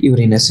हमरा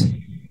यूरिनेशन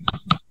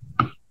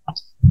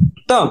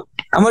तो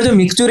हमर जो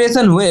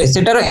मिक्सचुरेशन हुए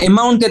सेटार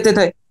अमाउंट केते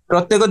थाए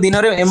प्रत्येक दिन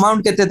रे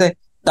अमाउंट केते थाए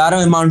तार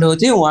अमाउंट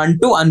होची 1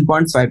 to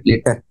 1.5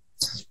 लीटर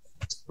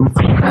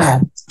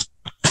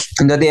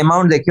जदी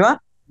अमाउंट देखिवा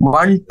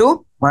 1 to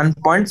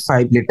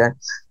 1.5 लीटर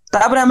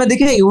तापर हमें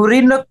देखिए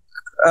यूरिन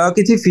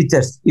किछि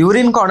फीचर्स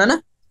यूरिन कोन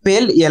ना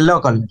पेल येलो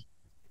कलर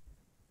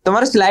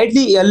तुम्हारे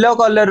स्लाइटली येलो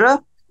कलर रा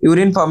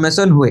यूरिन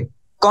फॉर्मेशन हुए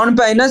कोन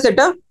पाई ना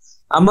सेटा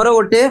हमरो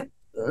गोटे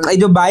ए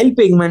जो बाइल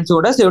पिगमेंट्स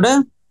गोटा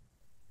सेटा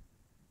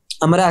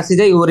हमरा आसी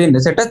जाय यूरिन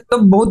सेटा तो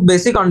बहुत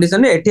बेसिक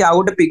कंडीशन एठी आ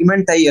गोटे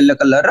पिगमेंट थाई येलो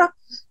कलर रा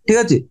ठीक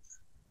अछि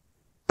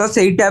तो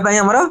सेटा पई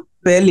हमरा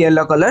पेल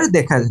येलो कलर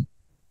देखा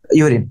जाय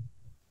यूरिन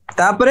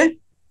तापरे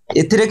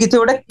एथिरे किछि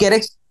गोटे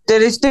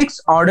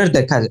कैरेक्टरिस्टिक्स ऑर्डर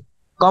देखा जाय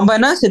कम पाए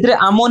ना सेतरे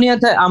अमोनिया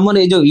था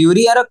अमोनिया जो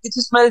यूरिया रो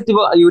किछि स्मेल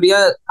थिबो यूरिया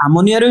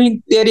अमोनिया रो ही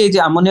तयारी जे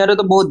अमोनिया रो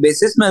तो बहुत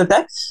बेसिक स्मेल था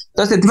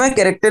तो सेतमे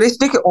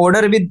कैरेक्टरिस्टिक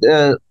ऑर्डर भी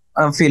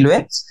फील हुए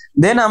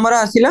देन हमरा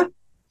आसिला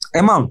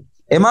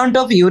amount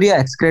of urea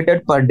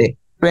एक्सक्रेटेड per day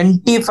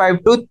 25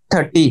 to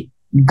 30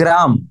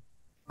 gram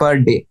per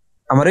day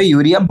हमरा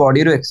यूरिया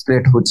बॉडी रो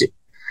एक्सक्रेट होचे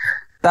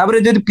तापरे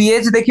जो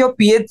पीएच देखियो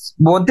pH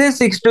Bodhe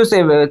 6 to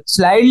 7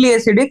 slightly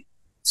acidic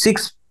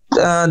 6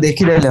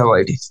 देखि रहले हो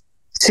eighty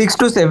 6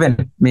 to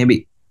 7 may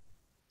be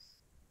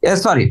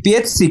sorry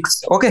pH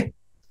 6 okay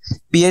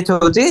pH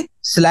होची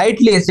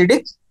स्लाइटली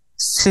एसिडिक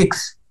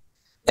 6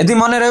 यदि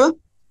मन रहबो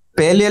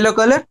पेल येलो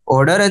कलर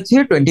ऑर्डर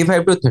अछि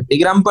 25 to 30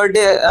 ग्राम पर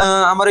डे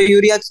हमर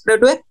यूरिया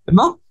एक्सक्रेट हुए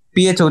एवं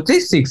pH होची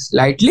 6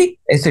 स्लाइटली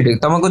एसिडिक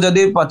तुमको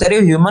जदी पचारे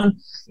human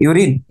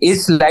urine is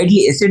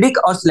slightly acidic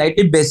और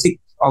slightly basic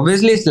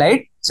obviously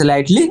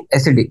slightly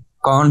acidic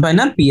कौन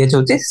फाइनल pH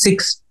होची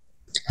 6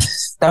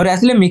 तापर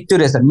आसले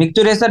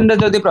मिक्सचुरेशन रे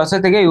जदी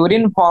प्रोसेस है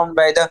urine formed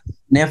by the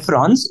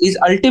nephrons is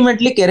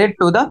ultimately carried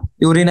to the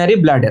urinary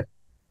bladder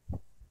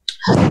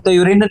तो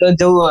यूरिन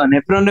जो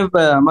नेफ्रॉन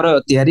हमर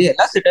तयारी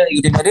हैला सेटा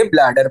यूरिनरी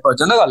ब्लैडर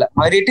पर्यंत गला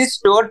where it is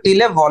stored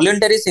till A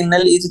voluntary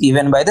signal is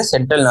given by the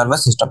central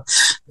nervous system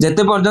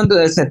जते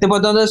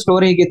पर्यंत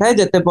स्टोर हे कि थाए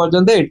जते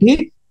पर्यंत एठी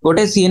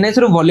गोटे सीएनएस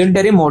रो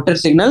वॉलंटरी मोटर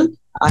सिग्नल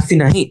आसी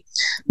नाही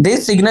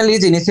this signal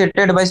is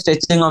initiated by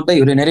stretching of the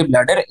urinary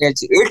bladder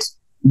as it's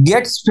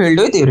gets filled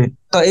with urine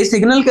तो ए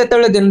सिग्नल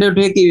केतले जनरेट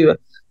हे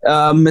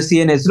कि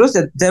सीएनएस रो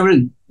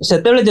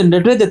सेतेबेले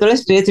जनरेट हुए जेतेबेले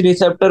स्ट्रेच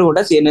रिसेप्टर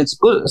गोटा सीएनएस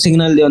को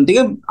सिग्नल दियंती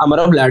कि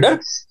हमर ब्लैडर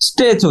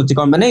स्ट्रेच होची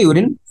कोन माने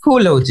यूरिन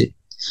फुल होची.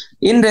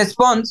 In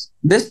response,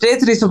 the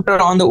stretch receptor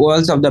on the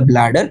walls of the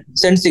bladder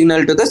sends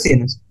signal to the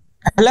CNS.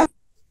 Hello?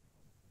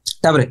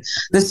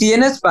 The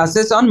CNS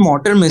passes on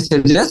motor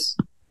messages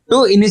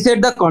to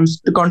initiate the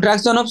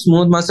contraction of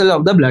smooth muscle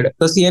of the bladder.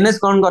 तो CNS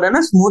कौन करे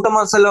ना smooth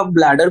muscle of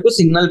bladder को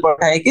signal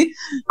पठाए कि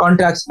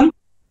contraction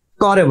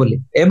करे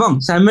बोले एवं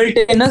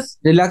simultaneous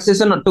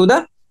relaxation to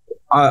the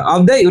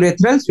of the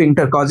urethral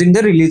sphincter causing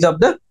the release of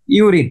the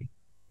urine.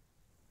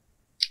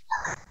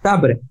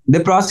 The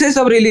process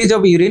of release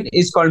of urine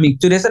is called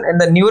micturition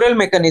and the neural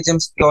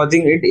mechanisms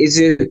causing it is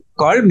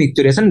called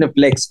micturition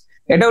reflex.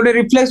 एटा गोटे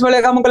reflex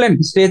वाले काम कले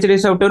stretch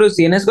receptor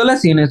CNS गला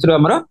CNS रो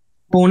हमरो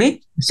पुणी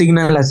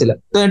signal आसिला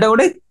तो एटा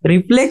गोटे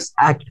reflex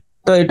act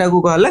तो एटा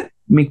को कहला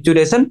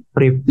मिक्चुरेशन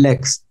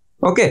रिफ्लेक्स.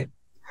 ओके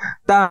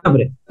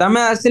तापरे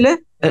तमे आसिले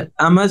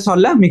हम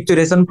सल्ला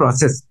मिक्चुरेशन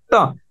प्रोसेस.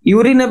 तो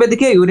यूरिन एबे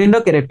देखिए urine row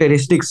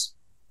characteristics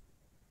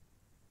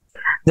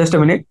just a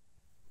minute.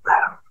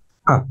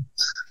 हां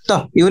तो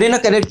यूरिन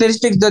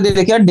कैरेक्टरिस्टिक्स जदि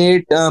देखिए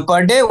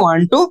per day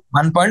 1 to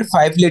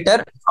 1.5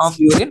 litre of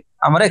urine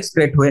हमारा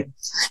एक्सक्रेट हुए.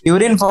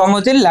 यूरिन फॉर्म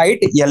होचे light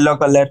yellow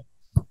colour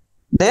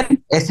then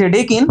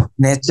acidic in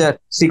nature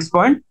 6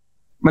 point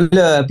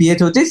मतलब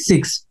पीएच होचे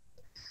 6.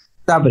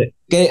 तापरे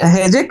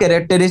has a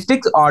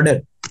characteristics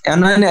order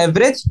on an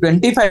average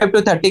 25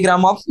 to 30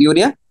 gram of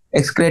urea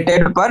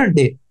एक्सक्रेटेड per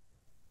day.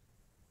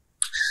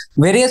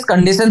 Various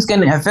conditions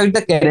can affect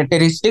the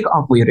characteristic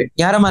of urine.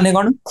 यार माने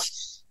कोन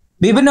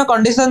विभिन्न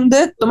condition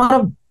दे तुम्हारा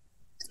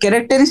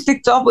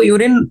characteristics of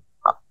urine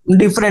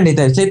different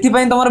हिता है सेति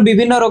पय तुम्हारा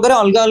विभिन्न रोग रे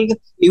अलग अलग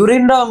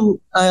यूरिन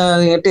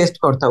रो टेस्ट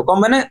करथाओ कोन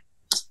माने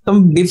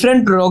तुम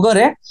डिफरेंट रोग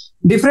रे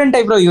डिफरेंट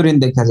टाइप रो यूरिन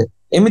देखा जाय.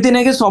 एमिति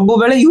नै कि सब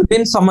बेले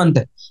यूरिन समान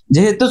थे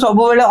जेहेतु सब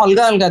बेले अलग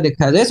अलग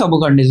देखा जाय सब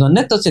कंडीशन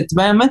ने तो सेति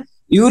पय हम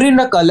यूरिन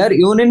रो कलर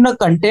यूरिन रो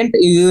कंटेंट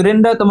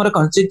यूरिन रो तुम्हारा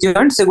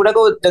कन्स्टिट्यूएंट सेगुडा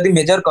को जदी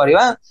मेजर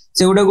करबा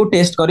सेगुडा को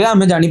टेस्ट करबा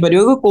हम जानि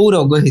परियो को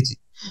रोग हिची.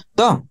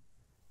 तो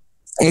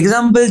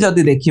एग्जांपल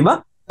जदी देखिबा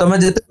तमे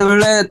जते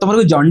बेले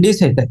तमरो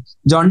जॉन्डिस हेते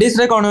जॉन्डिस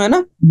रे कोन होय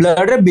ना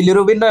ब्लड रे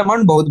बिलिरुबिन रो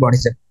अमाउंट बहुत बढ़ी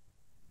से.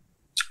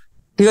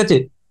 ठीक अछि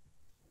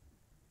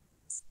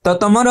तो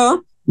तमरो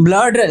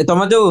ब्लड रे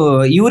तम जो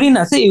यूरिन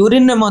आसे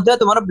यूरिन रे मध्य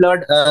तमरो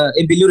ब्लड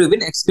ए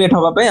बिलिरुबिन एक्सक्रेट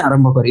होबा पे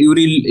आरंभ करे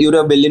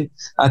यूरोबिलिन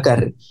आकार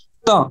रे.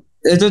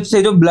 तो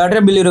से जो ब्लड रे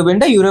बिलिरुबिन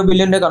टा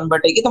यूरोबिलिन रे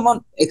कन्वर्ट है कि तम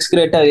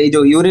एक्सक्रेट ए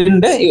जो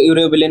यूरिन रे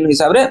यूरोबिलिन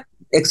हिसाब रे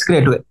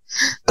एक्सक्रेट हुए.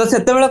 तो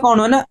सेते बेले कोन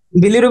होय ना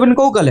बिलिरुबिन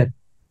को कलर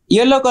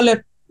येलो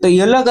कलर तो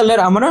येलो कलर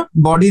हमर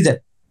बॉडी जाय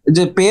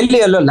जे pale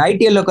yellow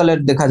light yellow colour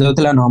देखा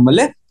जाउतला नॉर्मल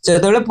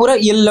सेतेबेले पूरा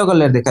येलो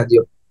कलर देखा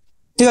दियो.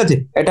 ठीक अछि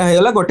एटा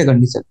हेगला गोटे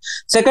कंडीशन.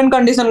 सेकंड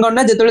कंडीशन कोन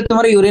ना जेतेबेले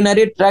तुम्हारा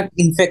यूरिनरी ट्रैक्ट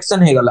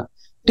इन्फेक्शन हेगला.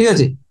 ठीक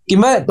अछि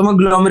किबा तुम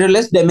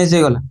ग्लोमेरुलस डैमेज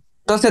हेगला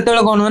तो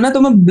सेतेबेले कोन होना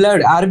तुम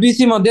ब्लड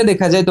आरबीसी मध्ये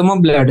देखा जाय तुम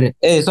ब्लड रे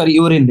ए सॉरी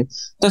यूरिन रे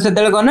तो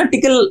सेतेबेले कोन ना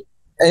टिकल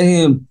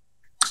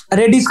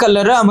रेडिश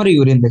कलर रे हमर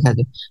यूरिन देखा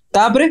जाय.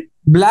 तापरे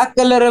ब्लैक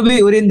कलर भी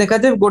यूरिन देखा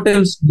जाय गोटे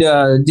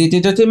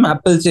डिजीज अछि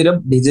मैपल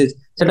सिरप डिजीज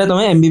सेटा तुम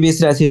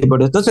एमबीबीएस रे आसी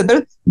पड़ो तो सेते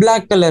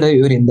ब्लैक कलर रे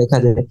यूरिन देखा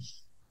जाय.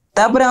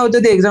 तापर आ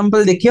जदी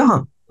एग्जांपल देखियो हां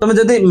तुम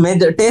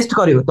जदी टेस्ट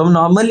करियो तुम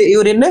नॉर्मल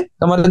यूरिन रे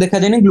तमर देखा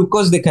जाय नि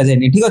ग्लूकोज देखा जाय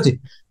नि. ठीक अछि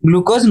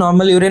ग्लूकोज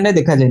नॉर्मल यूरिन रे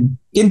देखा जाय नि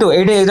किंतु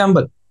एडे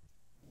एग्जांपल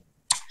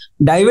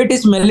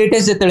डायबिटीज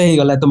मेलिटस जेतले हे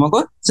गला तुमको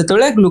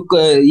सेतले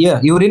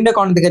यूरिन रे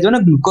कोन देखा जाय ना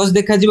ग्लूकोज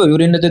देखा जिवो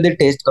यूरिन रे जदी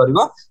टेस्ट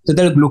करबो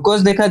सेतले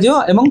ग्लूकोज देखा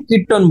जिवो एवं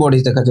कीटोन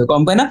बॉडीज देखा जिवो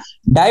कोन पे ना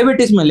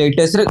डायबिटीज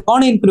मेलिटस रे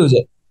कोन इंक्रीज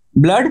है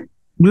ब्लड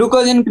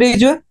ग्लूकोज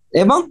इंक्रीज है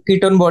एवं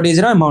कीटोन बॉडीज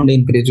रा अमाउंट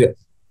इंक्रीज है.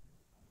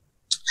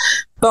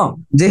 तो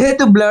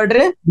जेहेतु ब्लड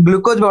रे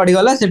ग्लूकोज बढ़ी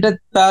गला सेटा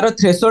तार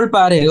थ्रेशोल्ड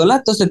पार हे गला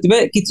तो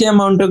सेतिबे किछि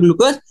अमाउंट रे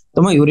ग्लूकोज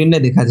तुम यूरिन रे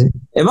देखा जाय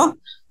एवं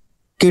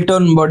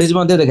कीटोन बॉडीज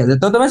मध्ये देखा जाय.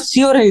 तो तुम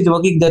श्योर हे जबो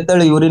कि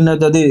जतले यूरिन रे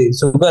जदी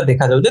शुगर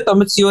देखा जाउ जे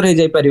तुम श्योर हे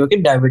जाय परियो कि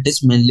डायबिटीज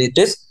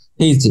मेलिटस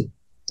हेछि.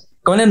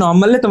 कोने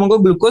नॉर्मल तुमको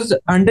ग्लूकोज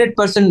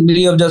 100%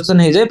 रीअब्जॉर्प्शन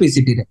हे जाय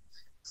पीसीटी रे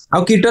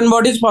और कीटोन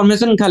बॉडीज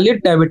फॉर्मेशन खाली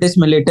डायबिटीज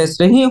मेलिटस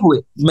रे ही हुए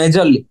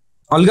मेजरली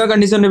अलगा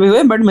कंडीशन रे भी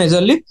हुए बट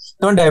मेजरली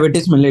तो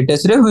डायबिटीज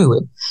मेलिटस रे हुए.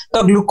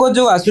 तो ग्लूकोज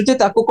जो आसुचे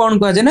ताको कोन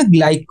कह जाय ना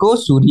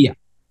glycosuria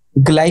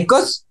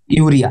ग्लाइकोस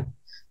urea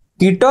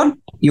ketone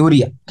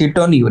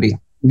urea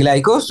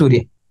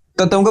glycosuria.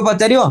 तो तुमको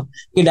पचारियो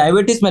कि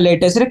डायबिटीज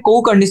मेलिटस रे को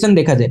कंडीशन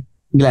देखा जाए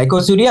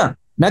ग्लाइकोसूरिया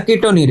ना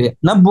कीटोनुरिया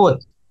ना बोथ.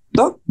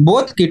 तो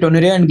both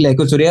कीटोनुरिया and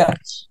glycosuria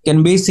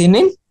can be seen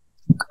in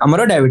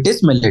हमरो डायबिटीज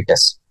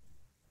मेलिटस.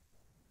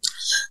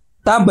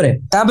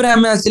 तापरे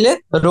हमें आसिले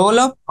role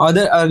of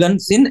other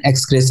organs in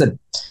excretion.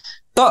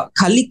 तो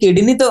खाली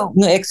किडनी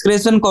तो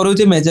एक्सक्रेशन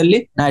करूचे मेजरली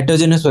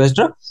नाइट्रोजनस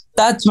वेस्ट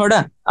ता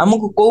छोड़ा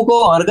हमको को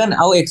ऑर्गन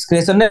आउ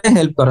एक्सक्रेशन रे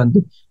हेल्प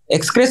करंती.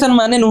 एक्सक्रेशन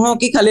माने नुह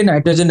कि खाली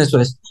नाइट्रोजनस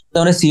वेस्ट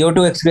तमरे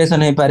CO2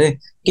 एक्सक्रेशन हे पारे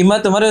किमा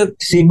तमरे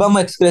सीबम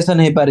एक्सक्रेशन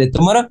हे पारे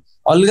तमरा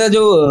अलगा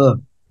जो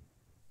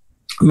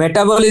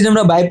मेटाबॉलिज्म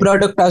रो बाय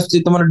प्रोडक्ट आछी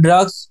तमरा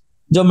ड्रग्स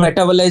जो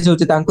मेटाबोलाइज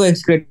होची तांको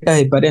एक्सक्रेट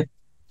हे पारे.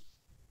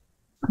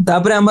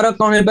 तापरे हमरा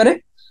कोन हे पारे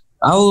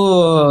आउ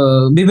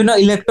विभिन्न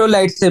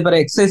इलेक्ट्रोलाइट्स हे पारे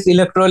access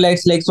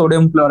electrolytes like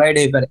sodium chloride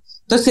हे पारे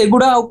तो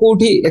सेगुडा आउ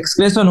कोठी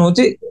एक्सक्रेशन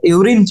होची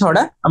यूरिन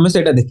छडा हम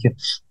सेटा देखियो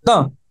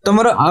तो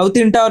तमरो आउ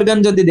तीनटा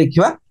ऑर्गन जदी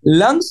देखिबा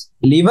लंग्स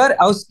लिवर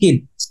आउ स्किन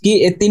की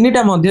ए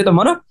तीनटा मध्ये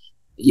तमरो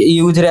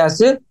यूज रे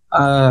आसे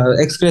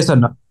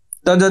एक्सक्रेशन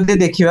तो जदी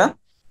देखिबा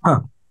हां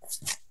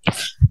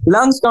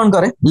लंग्स कौन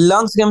करे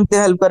लंग्स केमते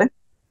हेल्प करे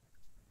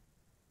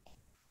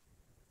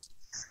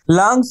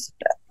लंग्स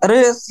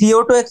रे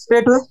CO2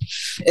 एक्सक्रेट हुए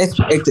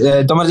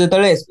तमर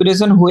जेतले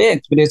एक्सपिरेशन हुए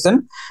एक्सपिरेशन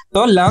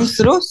तो लंग्स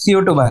रो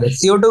CO2 बारे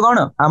CO2 कोन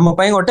हम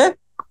पई गोटे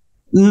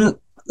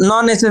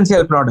नॉन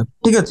एसेंशियल प्रोडक्ट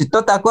ठीक अछि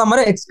तो ताको हमर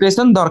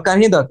एक्सक्रेशन दरकार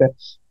ही दरकार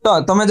तो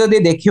तमे जदी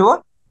देखिबो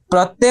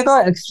प्रत्येक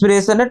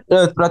एक्सपिरेशन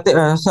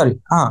सॉरी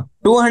हां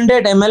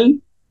 200 ml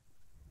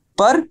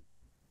पर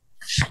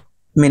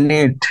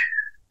मिनट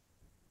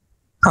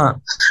हां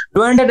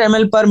 200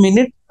 ml पर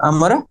मिनट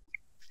हमर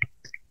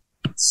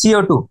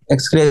CO2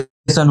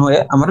 एक्सक्रेशन हुए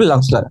हमर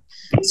लंग्स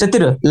द्वारा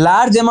सेतिर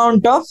large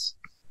amount of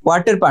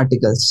water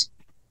particles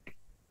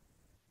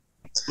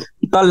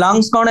तो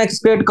लंग्स कौन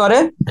एक्सक्रेट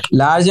करे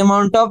large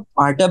amount of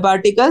water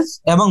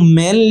particles एवं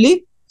मेनली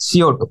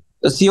CO2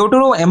 तो CO2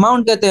 रो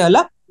अमाउंट केते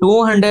हला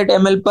 200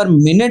 ml पर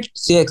मिनट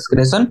से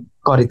एक्सक्रेशन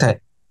करि थाए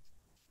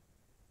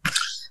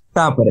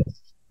तापरे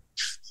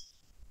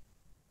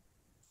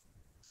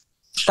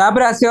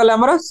आसी वाला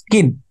हमर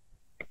स्किन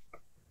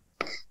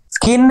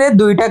स्किन रे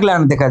दुईटा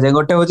ग्लैंड देखा जाए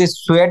गोटे होची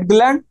स्वेट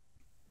ग्लैंड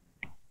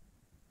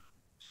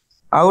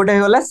आ गोटे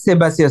होला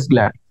सेबासियस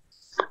ग्लैंड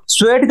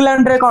स्वेट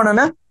ग्लैंड रे कोन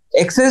ना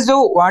एक्सेस जो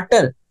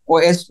वाटर ओ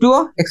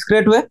H2O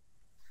एक्सक्रेट हुए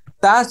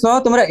ता सह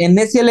तुमरा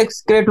NaCl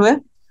एक्सक्रेट हुए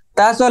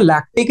ता सह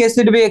लैक्टिक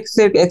एसिड भी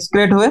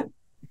एक्सक्रेट हुए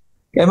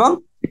एवं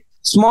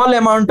स्मॉल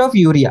अमाउंट ऑफ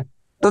यूरिया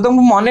तो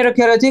तुमको मने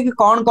रखियार अछि कि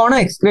कौन कौन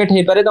एक्सक्रेट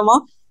हे पारे तुम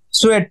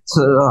स्वेट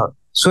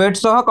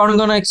सह कौन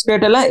कौन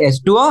एक्सक्रेट हला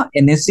H2O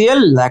NaCl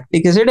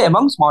लैक्टिक एसिड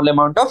एवं small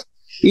amount of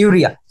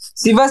urea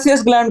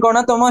sebaceous gland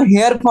कोन तुम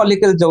हेयर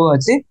फॉलिकल जो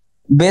अछि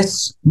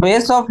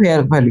बेस ऑफ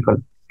हेयर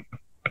फॉलिकल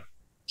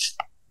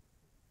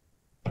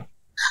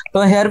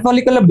तो हेयर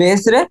फॉलिकल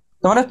बेस रे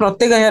तमरा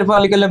प्रत्येक हेयर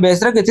फॉलिकल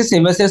बेस रे किछि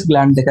सेबासियस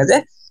ग्लैंड देखा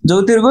जाए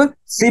जोतिर को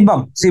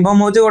सीबम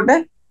होचे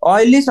गोटे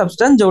ऑयली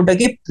सब्सटेंस जोटा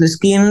कि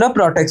स्किन रो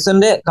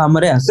प्रोटेक्शन रे काम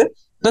रे आसे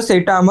तो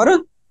सेटा हमर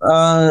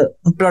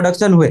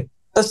प्रोडक्शन हुए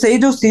तो सेही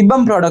जो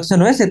सीबम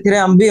प्रोडक्शन हुए सेथिरे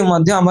हम भी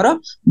मध्य हमर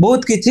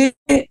बहुत किछि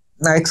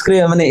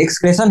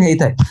एक्सक्रेशन हेई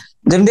थाए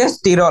जेमदे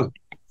स्टीरॉल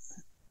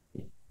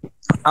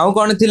आउ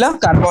कोन थिला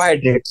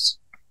कार्बोहाइड्रेट्स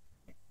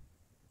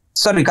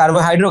सॉरी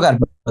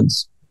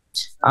हाइड्रोकार्बन्स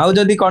आउ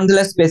जदी कोन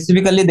थिला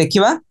स्पेसिफिकली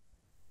देखिबा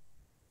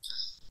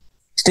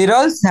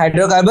स्टीरॉल्स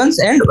हाइड्रोकार्बन्स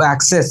एंड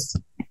वैक्सेस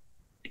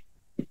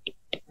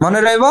मन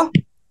रहइबो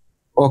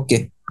ओके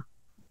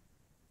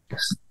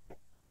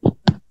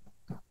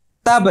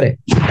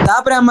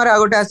तापरे हमर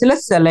आगोटे आसिले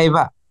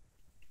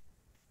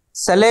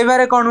सलाइवा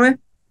रे कोन हुए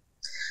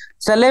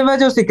सलाइवा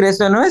जो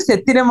सिक्रेशन हुए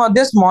सेतिरे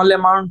मध्ये small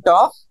amount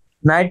of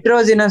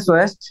nitrogenous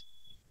waste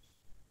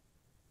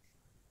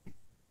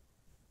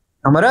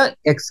हमारा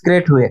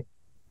एक्सक्रेट हुए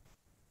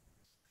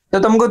तो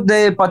तुमको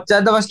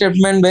पचास दवा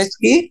स्टेटमेंट बेस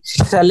की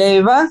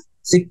saliva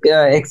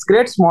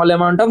excrete small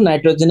amount of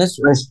nitrogenous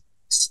waste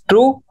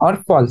true और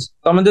फॉल्स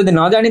तुम जदी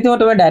न जानि थो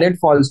तुम डायरेक्ट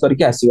फॉल्स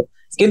करके आसीबो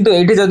किंतु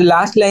एठी जदी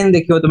लास्ट लाइन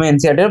देखियो तुम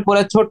एनसीईआरटी रे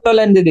पूरा छोटो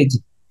लाइन दे देछि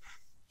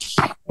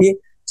कि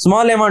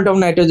small amount of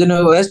nitrogen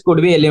waste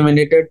could be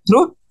eliminated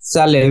through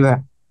saliva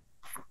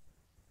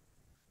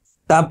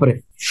तापरे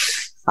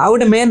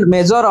out main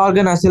major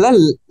organ आसिला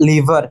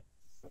liver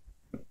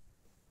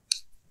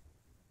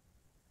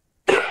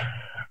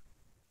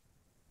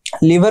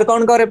liver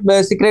कौन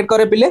करे सिक्रेट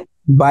करे पिले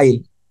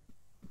बाइल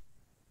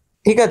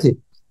ठीक अछि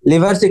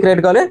लिवर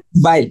सिक्रेट करे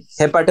बाइल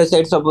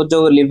हेपाटोसाइट सब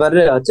जो लिवर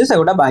रे अछि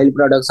सेगुडा बाइल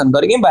प्रोडक्शन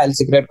करके बाइल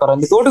सिक्रेट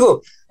करंदी कोड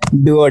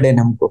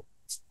को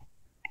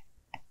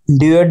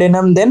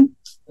डुओडेनम देन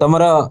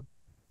तमरा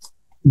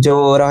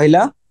जो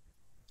रहिला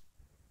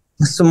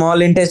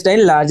स्मॉल इंटेस्टाइन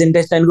लार्ज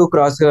इंटेस्टाइन को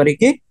क्रॉस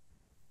करके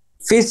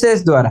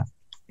फिशेस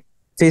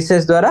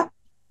द्वारा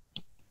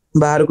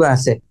बाहर को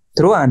आसे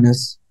थ्रू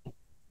एनस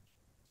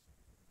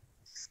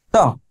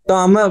तो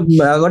हम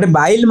गोटे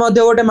बाइल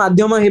मध्ये गोटे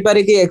माध्यम हे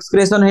पारे कि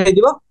एक्सक्रेशन हे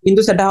दिबो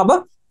किंतु सेटा हबो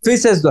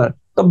फिशेस द्वारा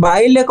तो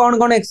बाइल ले कोन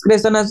कोन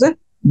एक्सक्रेशन आसे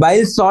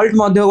बाइल सॉल्ट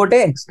मध्ये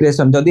गोटे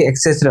एक्सक्रेशन जदी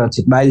एक्सेस रे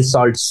अछि बाइल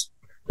सॉल्ट्स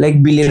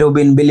लाइक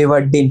बिलिरुबिन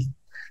बिलिवर्डिन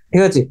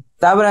ठीक अछि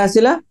तापर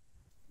आसिला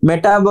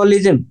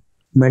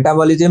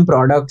metabolism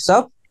products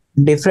of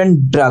different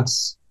drugs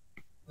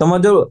तुम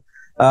जो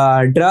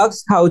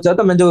ड्रग्स खाउछ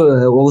तुम जो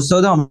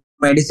औषध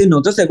मेडिसिन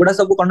होतो सेगुडा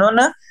सब कोन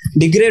ना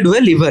डिग्रेड हुए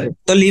लिवर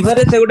तो लिवर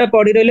रे सेगुडा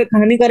पड़ी रहले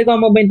हानिकारक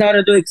हम पे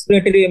तार जो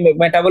एक्सक्रेटरी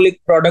मेटाबॉलिक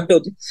प्रोडक्ट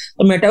होती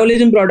तो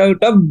metabolism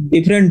product of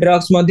different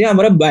drugs मध्ये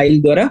हमरा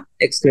बाइल द्वारा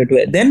एक्सक्रेट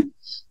हुए देन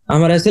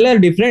हमरा सेला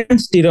डिफरेंट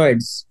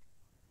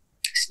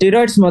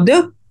स्टेरॉइड्स मध्ये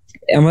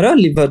हमरा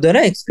लिवर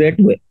द्वारा एक्सक्रेट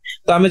हुए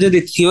तो हमें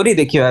जदी थ्योरी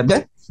देखिबा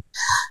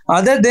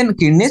other than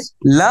kidneys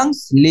lungs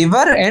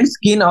liver and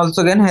skin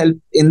also can help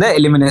in the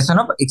elimination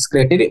of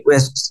excretory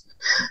wastes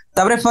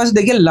तापर फर्स्ट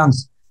देखिए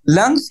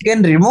lungs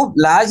can remove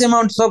large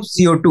amounts of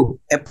CO2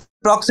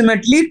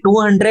 approximately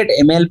 200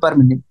 ml per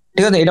minute.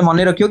 ठीक है, এটা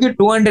মনে রাখিও कि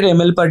 200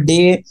 ml per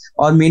day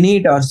or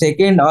minute or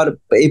second or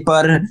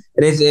per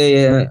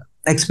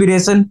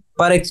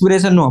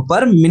expiration no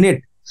per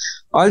minute.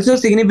 Also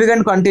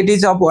significant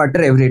quantities of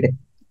water every day.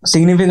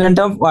 Significant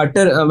of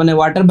water माने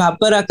water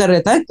vapor आकार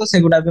रहता है तो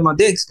सेगुडा भी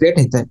मध्य एक्सक्रेट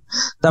होता है.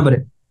 तापर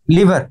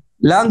liver,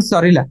 lungs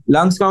सॉरीला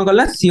lungs कौन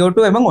कला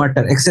CO2 एवं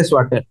water, excess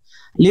water.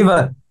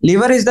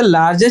 Liver is the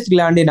largest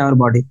gland in our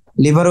body.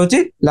 Liver होची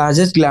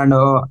largest gland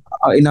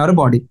in our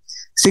body.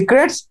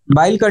 Secretes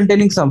bile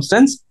containing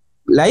substance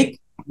like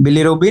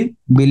bilirubin,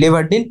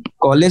 biliverdin,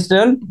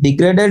 cholesterol,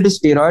 degraded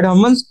steroid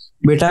hormones,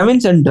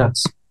 vitamins and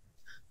drugs.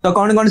 तो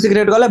कौन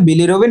secrete कला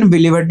bilirubin,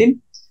 biliverdin,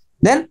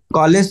 then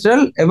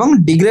cholesterol एवं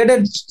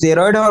degraded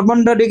steroid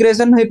hormone रो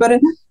degradation होई पारे.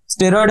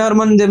 steroid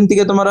hormone जेमति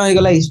के तुम्हारा हे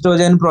गला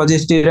estrogen,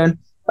 progesterone,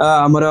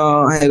 हमरो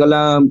हे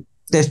गला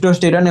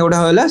टेस्टोस्टेरोन एगुडा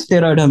होला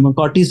स्टेरॉइड हार्मोन,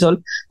 कॉर्टिसोल.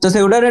 तो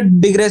सेगुडा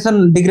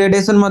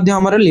डिग्रेडेशन मध्ये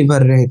हमर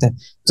लिवर रे हेता.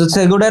 तो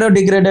सेगुडा रो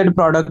डिग्रेडेड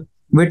प्रोडक्ट,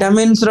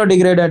 विटामिन्स रो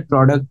डिग्रेडेड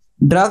प्रोडक्ट,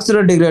 ड्रग्स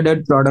रो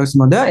डिग्रेडेड प्रोडक्ट्स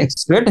मध्ये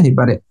एक्सक्रेट हे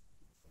पारे.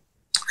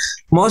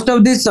 Most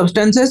of this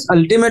substances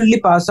ultimately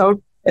pass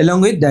out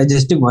along with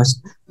digestive waste.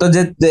 तो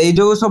जे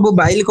जो सब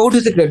बाइल कोठी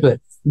सिक्रेट हुए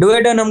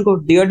डुओडेनम को,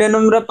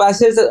 डुओडेनम रो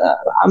पासेज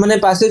माने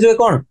पासेज हुए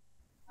कोन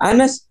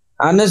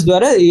आनस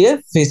द्वारा ये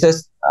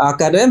फेसेस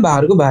आकार रे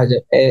बाहर को बाहर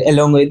जाए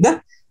along with the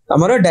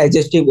हमरो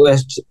डाइजेस्टिव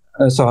वेस्ट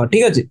सह.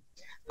 ठीक अछि.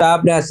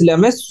 तापरे आसिले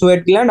हमें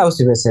स्वेट ग्लैंड और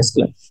सीबेसियस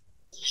ग्लैंड.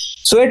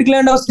 स्वेट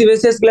ग्लैंड और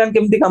सीबेसियस ग्लैंड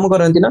केमति काम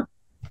करंती ना.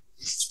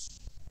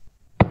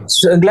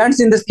 Glands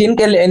in the skin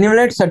can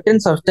eliminate certain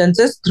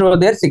substances through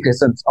their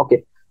secretions.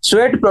 Okay.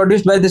 Sweat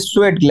produced by the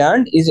sweat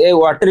gland is a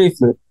watery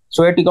fluid.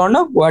 Sweat कौन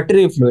ना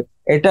watery fluid.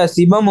 एटा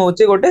sebum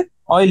होचे गोटे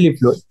oily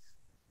fluid.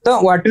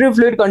 तो watery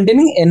fluid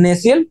containing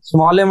NaCl,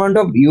 small amount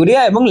of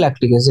urea एवं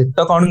lactic acid.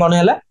 तो कौन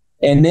हैला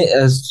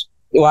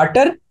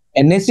water,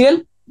 NaCl,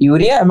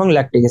 urea एवं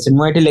लैक्टिक एसिड.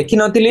 मु एठी लेखि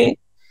नथिली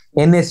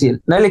NaCl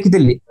ना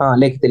लेखितिली, हां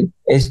लेखितिली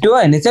H2O,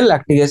 NaCl,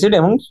 लैक्टिक एसिड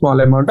एवं स्मॉल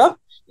अमाउंट ऑफ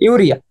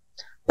यूरिया.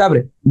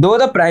 ताबरे दो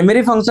द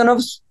प्राइमरी फंक्शन ऑफ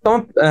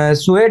तुम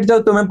स्वेट जो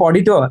तुम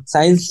पढितो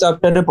साइंस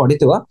चैप्टर रे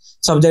पढितो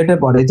सब्जेक्ट रे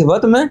पढितो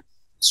तुम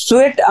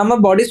स्वेट हम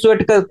बॉडी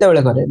स्वेट करते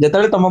बेले करे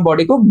जेतले तुम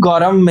बॉडी को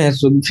गरम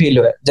महसूस फील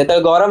होए. जेतले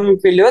गरम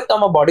फील होए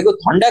तुम बॉडी को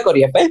ठंडा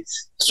करिया पे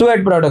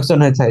स्वेट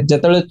प्रोडक्शन होय थाए.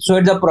 जेतले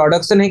स्वेट जब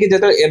प्रोडक्शन है कि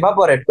जेतले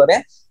एवापोरेट करे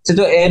से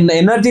जो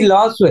एनर्जी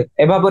लॉस हुए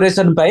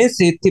एवापोरेशन पाए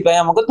सेथि पाए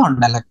हमको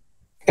ठंडा लागे.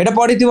 एटा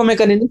पढिथिबो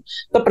मेकानिज्म.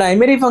 तो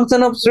प्राइमरी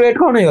फंक्शन ऑफ स्वेट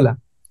कोन होयला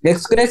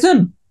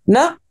एक्सक्रेशन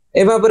ना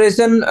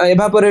एवापोरेशन,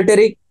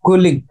 एवापोरेटरी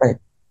कूलिंग पाए.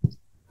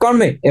 कोन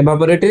में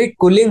एवापोरेटरी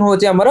कूलिंग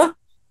होचे हमरा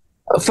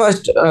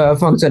first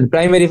function,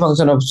 primary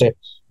function of sweat.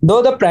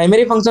 Though the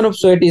primary function of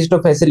sweat is to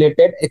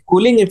facilitate a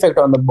cooling effect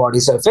on the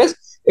body surface,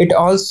 it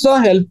also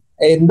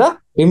helps in the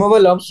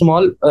removal of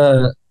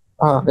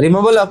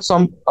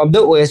some of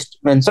the waste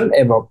mentioned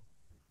above.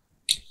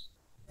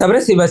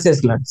 तापरे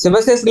sebaceous gland.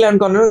 Sebaceous gland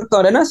कौन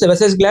करे ना.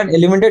 Sebaceous gland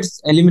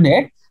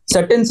eliminate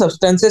certain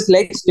substances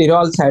like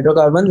sterols,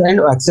 hydrocarbons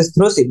and waxes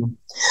through sebum.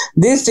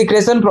 This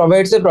secretion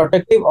provides a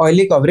protective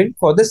oily covering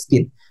for the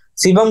skin.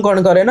 sebum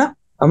कौन करे ना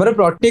हमरो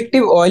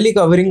protective oily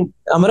covering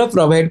हमरो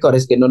provide करे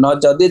skin न.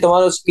 जदी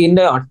तुम्हारो स्किन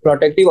रे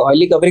प्रोटेक्टिव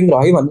ऑयली कवरिंग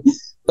रहिबन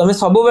तमे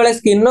सब बेले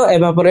स्किन नो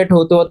एवापोरेट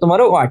होतो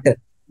तुम्हारो वाटर.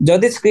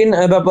 जदी स्किन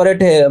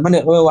एवापोरेट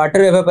माने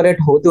वाटर एवापोरेट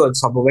होतो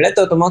सब बेले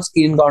तो तुम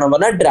स्किन कोन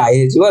बना ड्राई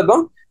हे जो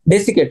एवं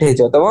डेसिकेट हे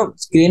जो तुम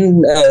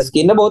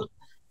स्किन ने बहुत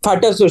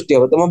फाटा सृष्टि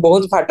हो. तुम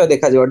बहुत फाटा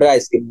देखा जो ड्राई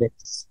स्किन में.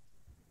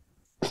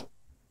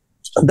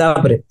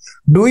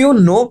 Do you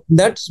know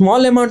that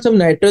small amounts of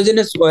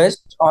nitrogenous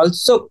waste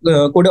also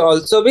could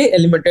also be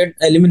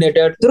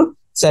eliminated through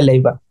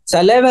saliva?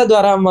 Saliva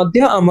द्वारा मध्य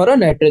हमरो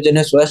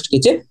nitrogenous waste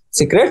किचे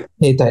secrete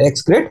हेता है,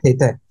 excrete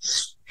हेता है.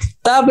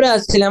 तापरे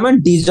आसिला हम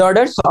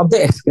disorders of the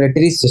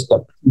excretory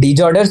system.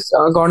 Disorders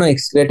कौन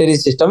excretory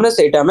system ना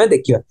सेटा हमें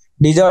देखियो.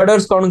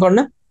 Disorders कौन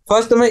ना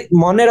फर्स्ट तुम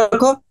मने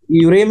रखो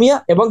यूरेमिया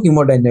एवं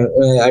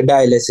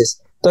हीमोडायलिसिस.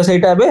 तो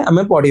सेटा बे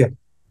हमें पढ़ियो.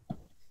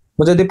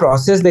 मुझे दी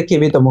प्रोसेस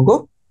देखिए तुमको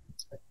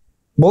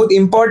बहुत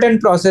इंपोर्टेंट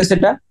प्रोसेस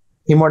एटा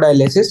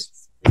हीमोडायलिसिस.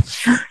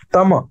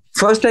 तम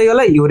फर्स्ट है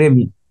गला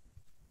यूरेमिया.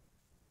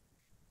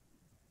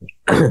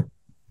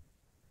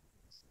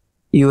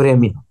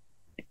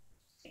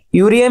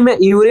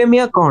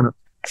 यूरेमिया कौन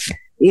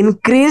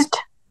increased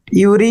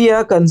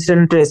urea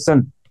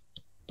concentration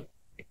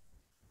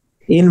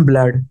in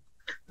blood.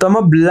 तुम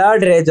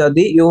ब्लड रे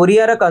जदी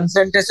यूरिया रा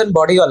कंसंट्रेशन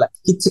बढ़ी गला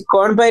किछ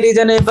कोन पे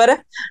रीजन है पर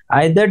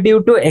either due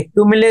to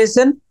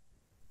accumulation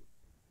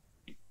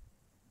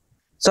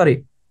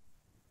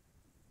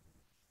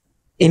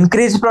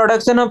increased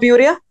production of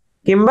urea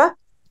किंबा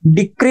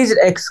decreased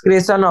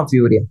excretion of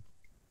urea.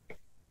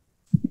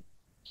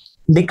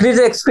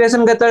 decreased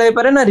excretion केतळे हे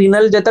पारे ना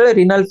renal जेतळे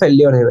renal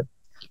failure हेबे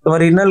तो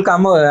renal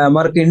काम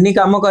हमर किडनी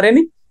काम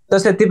करेनी तो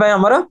सेति पय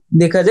हमर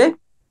देखा जाय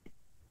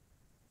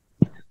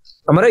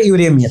हमर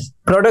uraemia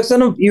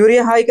production of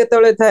urea high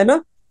केतळे थाए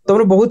ना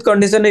तमरो बहुत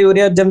कंडीशन है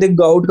यूरिया जमदि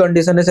गाउट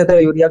कंडीशन है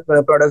सेते यूरिया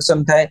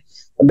प्रोडक्शन थाए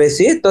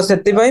बेसी तो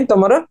सेति पय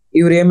तमरो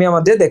यूरेमिया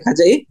मध्ये देखा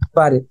जाई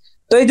पारे.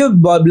 तो ये जो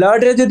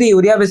ब्लड रे जदी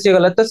यूरिया बेसी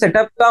गला तो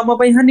सेटा तो हम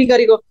पई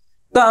हानिकारक।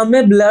 तो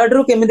हमें ब्लड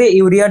रो केमिति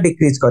यूरिया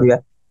डिक्रीज करिया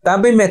ता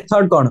पे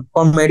मेथड कोन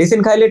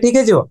मेडिसिन खाइले ठीक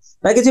है जो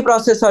ना किसी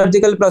प्रोसेस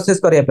सर्जिकल प्रोसेस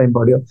करिया पई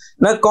पड़ियो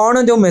ना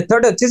कोन जो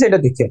मेथड अछि सेटा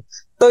देखिए।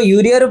 तो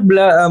यूरिया रो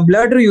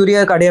ब्लड रो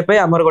यूरिया काढिया पई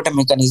हमर गोटे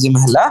मेकानिज्म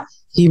हला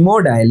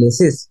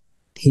हीमोडायलिसिस।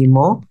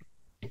 हीमोडायलिसिस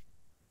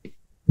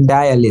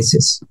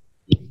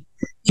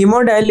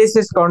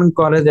हीमोडायलिसिस कोन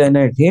करे जाय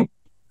ना एठी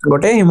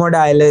गोटे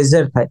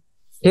हीमोडायलाइजर थाए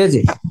ठीक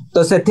अछि।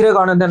 तो सेथिरे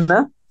कोन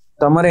देना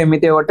तमर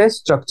एमिते गोटे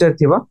स्ट्रक्चर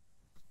थिबो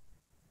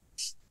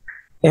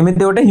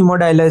एमिते गोटे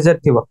हीमोडायलाइजर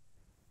थिबो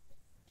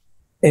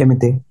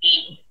एमिते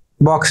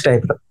बॉक्स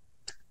टाइप रो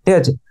ठीक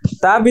अछि।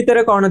 ता भीतर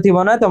कोन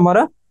थिबो ना तमर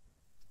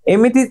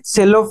एमिति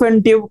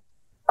सेलोफेन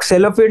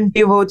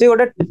ट्यूब होची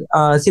गोटे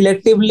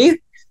सिलेक्टिवली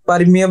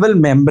परमिएबल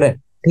मेम्ब्रेन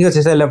ठीक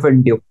अछि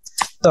सेलोफेन ट्यूब।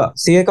 तो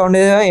सी कोन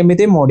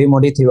एमिति मोडी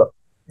मोडी थिबो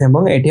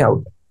एवं एठी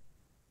आउट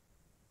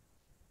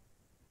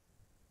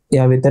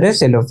या भीतर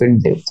सेलोफेन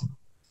ट्यूब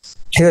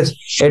ठीक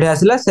अछि। एठी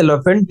आसला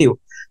सेलोफेन ट्यूब।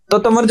 तो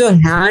तमर जो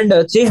हैंड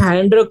अछि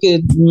हैंड रो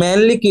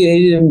मेनली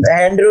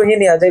हैंड रो ही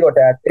निया जाय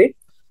गोटे आर्टरी।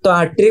 तो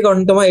आर्टरी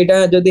कोन तम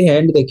एटा जदी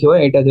हैंड देखियो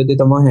एटा जदी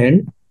तम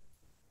हैंड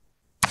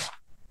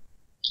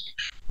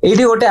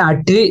एठी गोटे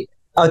आर्टरी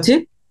अछि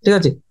ठीक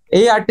अछि।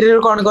 एई आर्टरी रो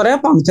कोन करे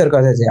पंक्चर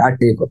करे छै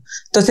आर्टरी को।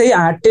 तो सेई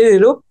आर्टरी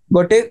रो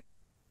गोटे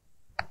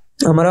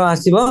हमरो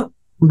आसीबो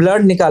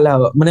ब्लड निकाला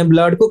हो माने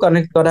ब्लड को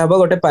कनेक्ट करा हो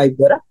गोटे पाइप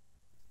द्वारा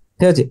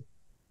ठीक अछि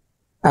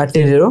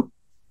आर्टरी रो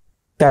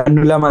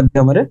कैनुला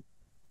माध्यम रे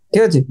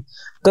ठीक अछि।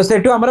 तो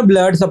सेटू हमर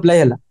ब्लड सप्लाई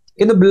हला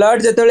किंतु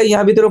ब्लड जतले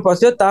या भीतर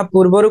पसियो ता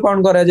पूर्व रो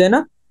कोन करा जाय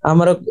ना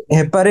हमर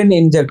हेपारिन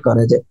इंजेक्ट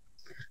करा जाय।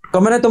 तो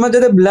माने तुम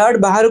जदि ब्लड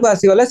बाहर को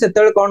आसी गले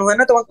सेतले कोन होय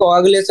ना तुम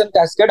कोआगुलेशन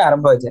कैस्केड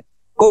आरंभ हो जाय।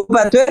 को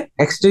पाथवे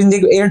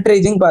एक्सट्रिंसिक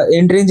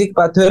इंट्रिंसिक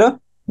पाथवे रो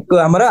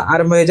हमर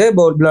आरंभ हो जाय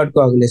ब्लड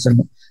कोआगुलेशन।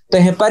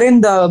 तो हेपारिन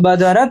दबा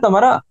द्वारा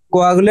तमरा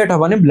कोआगुलेट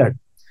हबनी ब्लड।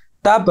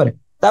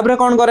 तापर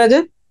कोन करा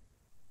जाय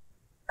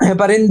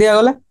हेपारिन दिया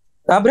गला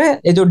तापर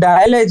ए जो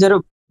डायलाइजर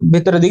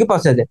भीतर दिके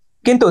पसे जाय।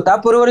 किंतु ता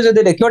पूर्व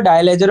जदि देखियो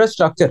डायलाइजर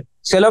स्ट्रक्चर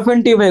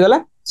सेलोफेन ट्यूब हे गला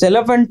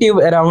सेलोफेन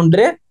ट्यूब अराउंड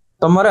रे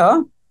तमरा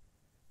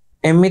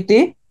एमिति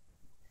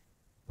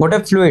गोटे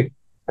फ्लूइड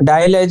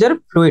डायलाइजर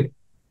फ्लूइड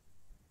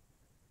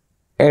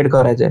ऐड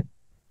करा जाय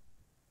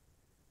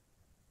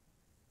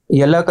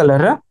येलो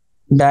कलर रा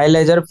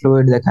डायलाइजर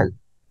फ्लूइड देखा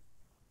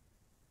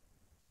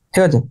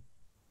ठीक है।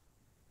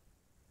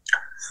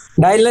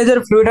 डायलाइजर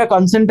फ्लूइड रा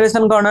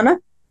कंसंट्रेशन कोन ना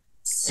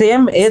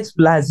सेम एज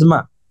प्लाज्मा।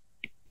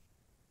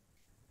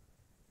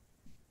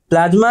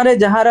 प्लाज्मा रे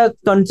जहार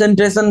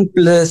कंसंट्रेशन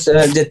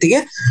जतिके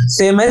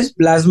सेम एज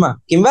प्लाज्मा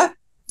किंबा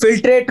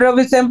फिल्ट्रेट रो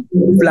भी सेम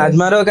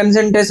प्लाज्मा रो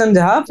कंसंट्रेशन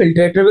जहां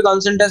फिल्ट्रेट रो भी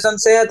कंसंट्रेशन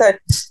से है।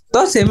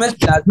 तो same as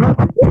plasma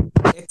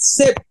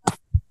accept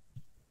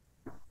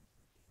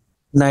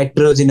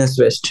nitrogenous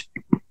waste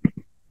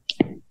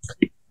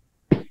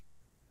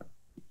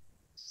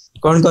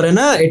कौन करे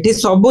ना एठी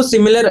सब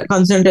सिमिलर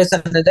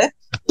कंसंट्रेशन है।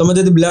 तुम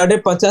जदि ब्लड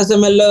 50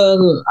 ml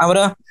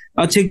हमरा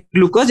अछि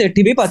ग्लूकोज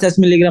एठी भी 50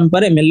 मिलीग्राम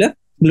पर ml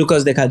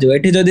ग्लूकोज देखा जो।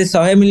 एठी जदि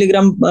 100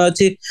 मिलीग्राम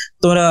अछि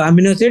तोरा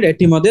अमीनो एसिड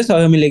एठी मध्ये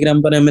 100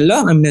 मिलीग्राम पर ml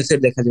अमीनो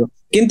एसिड देखा जो।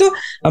 किंतु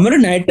हमर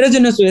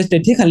नाइट्रोजनस वेस्ट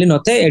एठी खाली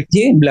नथे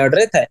एठी ब्लड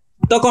रे थाए।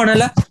 तो कोन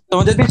हला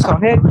तुम जदि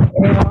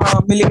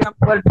 100 मिलीग्राम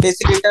पर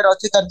डेसिलीटर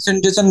अछि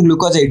कंसंट्रेशन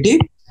ग्लूकोज एठी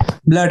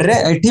ब्लड रे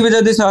एठी भी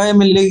जदि 100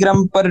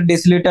 मिलीग्राम पर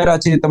डेसिलीटर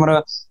अछि तमरा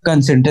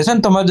कंसंट्रेशन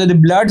तमर जदि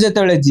ब्लड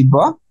जतले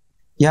जीवो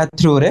या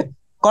थ्रू रे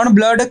कोन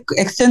ब्लड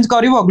एक्सचेंज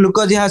करिवो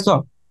ग्लूकोज या सो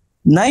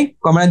नाही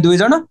कमने दुई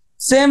जण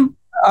सेम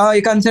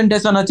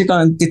कंसंट्रेशन अछि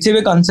किछि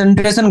भी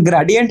कंसंट्रेशन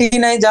ग्रेडिएंट ही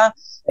नाही जा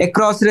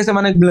एक्रॉस रे से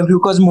माने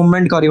ग्लूकोज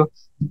मूवमेंट करिवो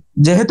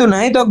जेहेतु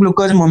नाही तो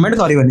ग्लूकोज मूवमेंट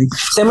करिवो नहीं।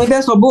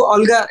 सेमिते सब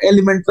अलगा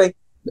एलिमेंट पे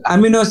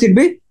अमीनो एसिड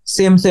भी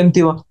सेम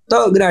थिवो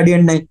तो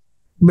ग्रेडिएंट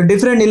नहीं।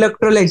 Different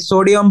electrolyte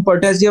sodium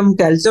potassium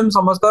calcium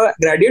समस्त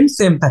ग्रेडिएंट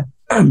सेम था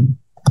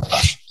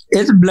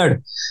एज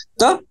ब्लड।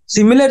 तो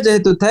सिमिलर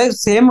जेहेतु था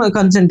सेम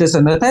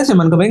कंसंट्रेशन रहता है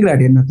सेमन को में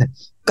ग्रेडिएंट होता है।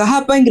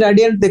 कहाँ पे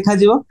ग्रेडिएंट देखा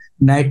जीवो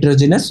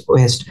नाइट्रोजनस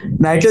वेस्ट।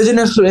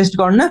 नाइट्रोजनस वेस्ट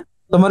कौन ना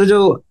तुम्हारे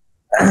जो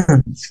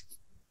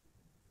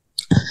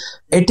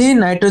एठी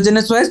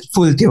नाइट्रोजनस वेस्ट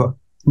फुल थिवो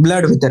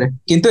ब्लड भीतर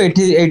किंतु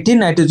एठी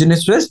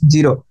नाइट्रोजनस वेस्ट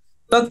जीरो।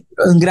 तो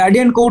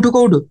ग्रेडिएंट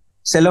कोठु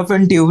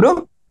सेलोफेन ट्यूब रो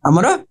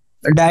हमरो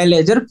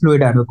डायलाइजर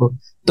फ्लूइड आडको।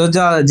 तो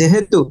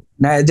जेहेतु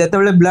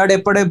जेतेबेले ब्लड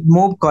एपटे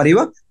मूव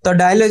करिवो तो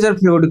डायलाइजर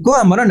फ्लूइड को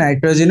हमरो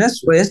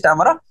नाइट्रोजनस वेस्ट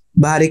हमरो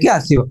बाहर के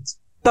आसीबो।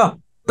 तो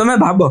तमे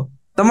भाबो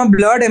तम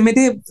ब्लड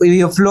एमिति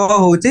फ्लो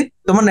होउची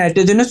तम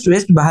नाइट्रोजनस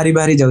वेस्ट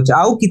बाहरी जाउची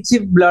आउ किछि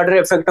ब्लड रे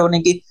इफेक्ट होने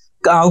की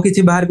आउ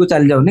किछि बाहर को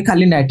चल जाउनी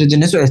खाली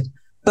नाइट्रोजनस वेस्ट।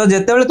 तो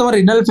जेतेबेले तुम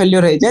रिनल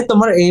फेलियर हो जाए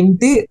तुम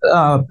एमती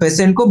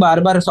पेशेंट को बार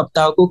बार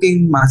सप्ताह को कि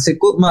मासे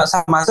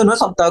न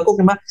सप्ताह को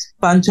कि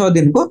 5-6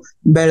 दिन को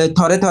बेले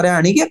थरे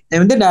आनी के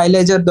एमती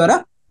डायलाइजर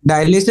द्वारा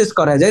डायलिसिस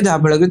करा जाए जहां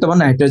फल कि तुम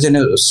नाइट्रोजन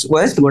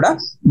वेस्ट गुड़ा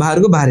बाहर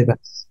को बाहर।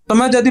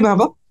 तुम जदि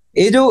भाव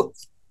ये जो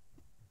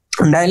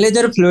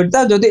डायलाइजर फ्लूइड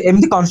था जदि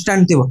एमती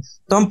कांस्टेंट थिवो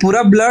तुम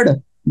पूरा ब्लड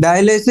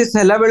डायलिसिस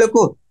हैला बेले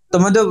को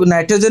तुम जो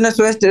नाइट्रोजनस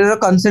वेस्ट रो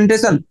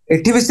कंसंट्रेशन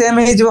एठी भी सेम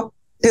हे जिवो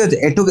ठीक अछि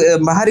एठु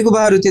बाहरी को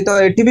बाहर तो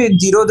एठी भी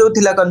जीरो जो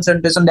थिला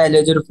कंसंट्रेशन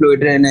डायलाइजर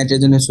फ्लूइड रे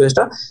नाइट्रोजनस वेस्ट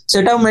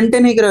सेटा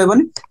मेंटेन हे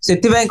रहबनी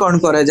सेति भाई कोन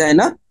करा जाय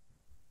ना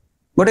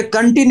गोटे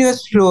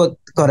कंटीन्यूअस फ्लो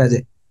करा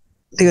जाय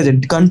ठीक अछि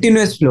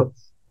कंटीन्यूअस फ्लो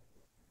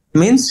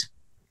मींस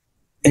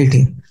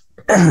एठी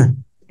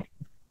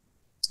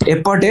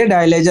एपटे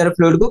डायलाइजर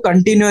फ्लूइड को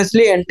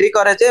कंटीन्यूअसली एंट्री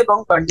करा जाय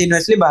एवं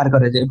कंटीन्यूअसली बाहर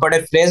करा जाय एपटे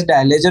फ्रेश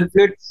डायलाइजर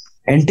फ्लूइड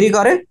एंट्री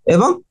करे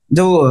एवं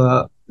जो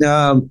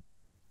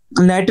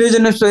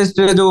नाइट्रोजनस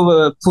वेस्ट जो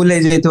फुल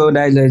है तो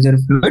डायलाइजर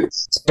फ्लूइड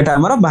सेटा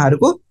हमर बाहर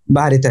को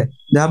बाहरी थाए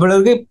जहा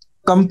फल कि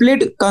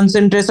कंप्लीट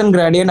कंसंट्रेशन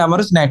ग्रेडियंट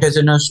हमर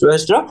नाइट्रोजनस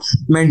वेस्ट रो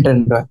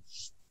मेंटेन रह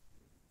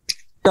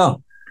तो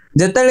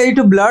जेतले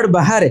इटु ब्लड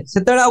बाहर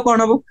सेतले आ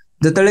कोन हबो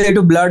जेतले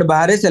इटु ब्लड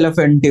बाहर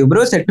सेलोफेन ट्यूब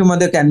रो सेटु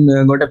मध्ये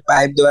गोटे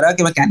पाइप द्वारा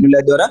कि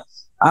कैनुला द्वारा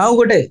आ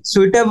गोटे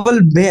सुइटेबल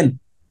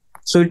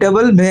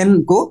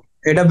वेन को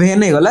एटा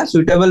वेन हे गला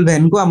सुइटेबल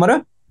वेन को हमर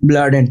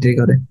ब्लड एंट्री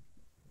करे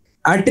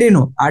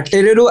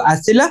आर्टरी रो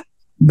आसिला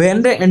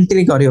वेन रे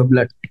एंट्री करियो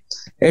ब्लड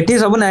एठी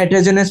सब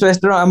नाइट्रोजनस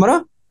वेस्ट रो हमर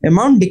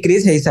अमाउंट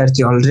डिक्रीज हे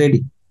सारची ऑलरेडी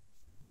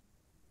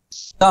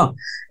तो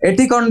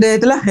एठी कोन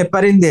देहितला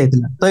हेपारिन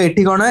देहितला तो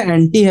एठी कोन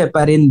एंटी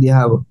हेपारिन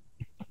दिहाबो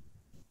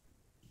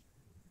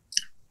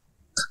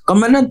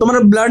कमने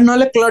तुमर ब्लड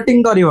नले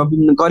क्लॉटिंग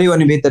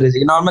करिवनी भीतर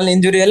जे नॉर्मल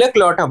इंजरी हेले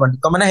क्लॉट हबन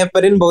कमने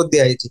हेपारिन बहुत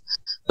दिया हिची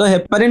तो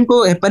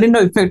हेपारिन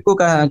रो इफेक्ट को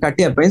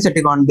काटिया पई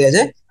सेठी कोन दिया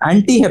जाय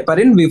anti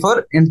heparin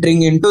before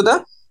entering into the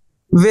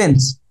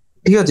veins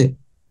ठीक अछि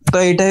तो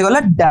एटा हे गला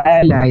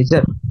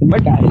डायलाइजर किबा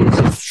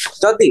डायलिसिस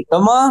जदी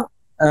तुम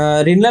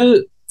रिनल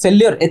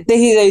फेलियर एते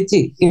ही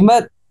जाईची किबा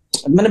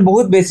माने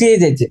बहुत बेसी ही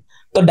जाईची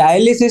तो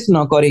डायलिसिस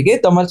न करी के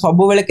तुम सब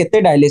बेले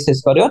केते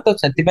डायलिसिस करियो तो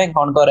सेति पई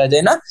कोन करा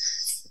जाय ना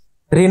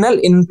renal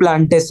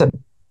implantation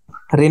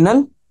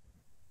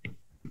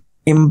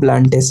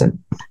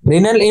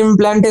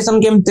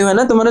केमते है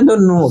ना तुम्हारा जो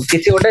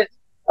किसी गोटे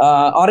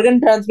ऑर्गन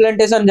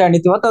ट्रांसप्लांटेशन जानी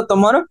तो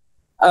तुम्हारा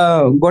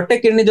गोटे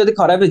किडनी जदि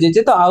खराब हो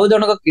तो आउ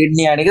जनक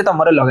किडनी आनी के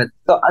तुमर लगे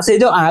तो से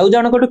जो आउ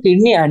जनक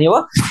किडनी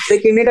आनिबो से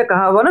किडनी टा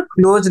कहा हो ना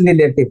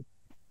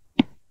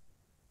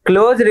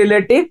क्लोज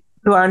रिलेटिव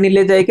टू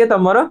आनिले जाय के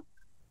तुमर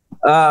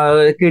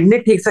किडनी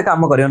ठीक से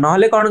काम करियो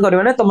नहले कोन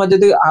करियो ना तुम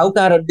जदि आउ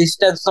कार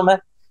डिस्टेंस समय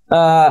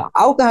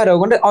आउ कहार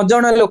गोटे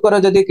अजण लोकर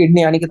जदि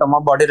किडनी आनी तुम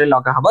बॉडी रे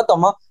लगा हबो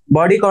तुम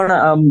बॉडी कोन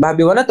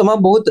भाबिबो ना तुम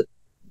बहुत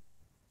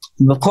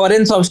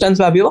फॉरेन सब्सटेंस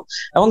भाबिबो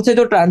एवं से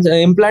जो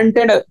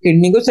इम्प्लांटेड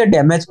किडनी को से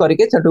डैमेज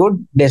करके सेटको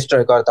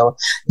डिस्ट्रॉय करता हो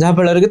जहा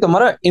फल कि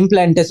तुमरो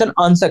इम्प्लांटेशन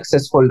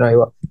अनसक्सेसफुल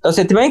रहइबो तो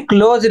सेति में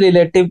क्लोज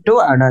रिलेटिव टू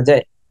आना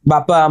जाय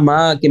बापा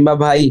मां किबा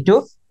भाई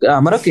टू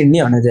हमरो किडनी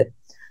आना जाय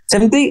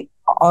सेमती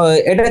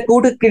एटा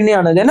कोट किडनी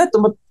आना जाय ना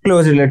तुम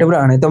क्लोज रिलेटिव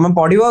आने तुम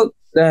पढिबो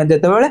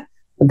जते बेले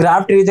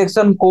ग्राफ्ट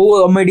रिजेक्शन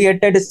को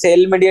मेडिएटेड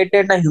सेल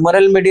मेडिएटेड ना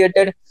ह्यूमरल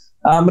मेडिएटेड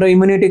हमरो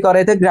इम्यूनिटी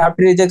करे थे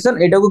ग्राफ्ट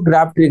रिजेक्शन एटा को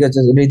ग्राफ्ट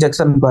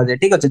रिजेक्शन कह जाय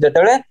ठीक अछि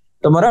जतेबेले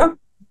तमरो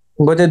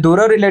गोटे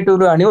दूर रिलेटिव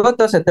रो आनिबो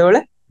तो सेतेबेले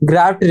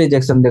ग्राफ्ट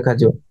रिजेक्शन देखा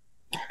जो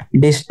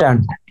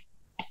डिस्टेंट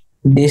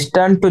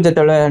टू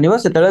जतेबेले आनिबो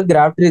सेतेबेले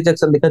ग्राफ्ट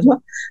रिजेक्शन देखा जो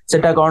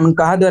सेटा कोन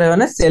कहा द्वारा है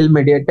ना cell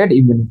mediated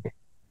immunity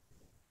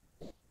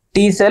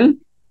T cell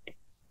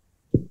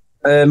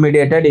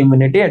mediated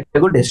immunity एटा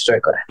को डिस्ट्रॉय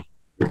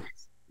करे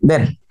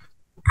then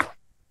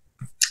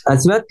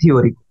aswa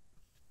theory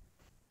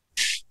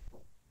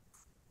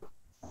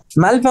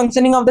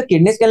malfunctioning of the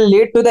kidneys can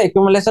lead to the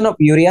accumulation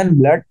of urea in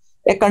blood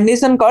a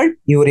condition called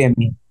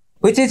uremia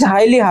which is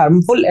highly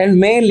harmful and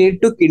may lead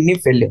to kidney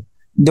failure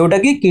जोटा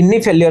कि kidney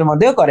failure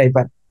मध्ये कराई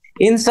पार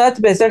in such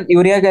patient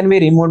urea can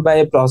be removed by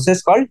a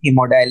process called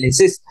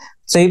hemodialysis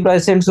सही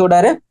patient soda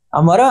रे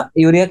हमारा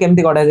urea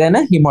केमती कढा जाय ना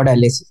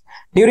hemodialysis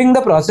during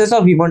the process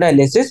of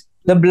hemodialysis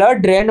the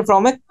blood drained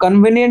from a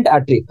convenient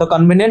artery तो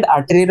convenient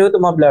artery रो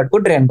तुम blood को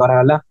drain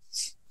कराला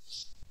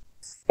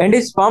and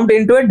is pumped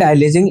into a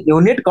dialyzing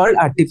unit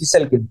called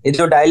artificial kidney ये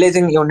जो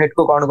dialyzing unit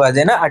को कौन कहा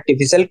जाए ना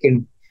artificial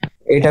kidney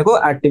एटा को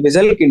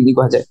artificial kidney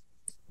कहा जाए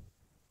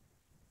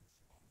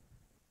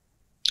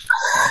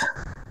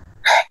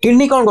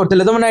किडनी कौन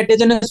करथले तुम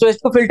नाइट्रोजनस वेस्ट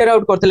को फिल्टर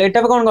आउट करथले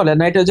एटा कौन करला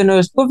नाइट्रोजनस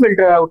वेस्ट को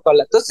फिल्टर आउट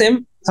करला तो सेम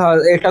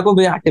एटा को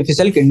भी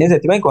आर्टिफिशियल किडनी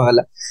सेति में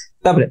कहला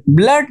तबरे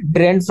blood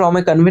drain from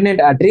A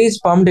convenient artery is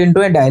pumped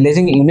into A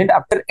dialysing unit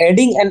after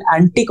adding N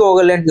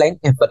anticoagulant like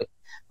heparin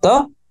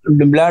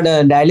तो ब्लड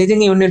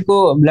डायलिसिंग यूनिट को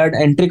ब्लड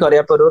एंट्री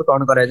करिया पर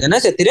कौन करा जाय ना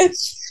सेति रे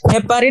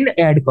हेपारिन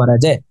ऐड करा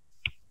जाय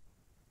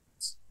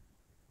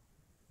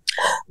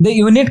The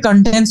unit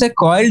contains a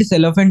coiled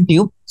cellophane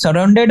tube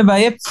surrounded by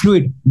a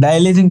fluid,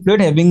 dialysing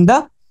fluid having the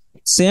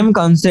same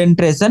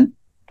concentration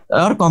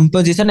or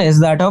composition as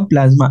that of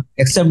plasma,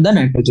 except the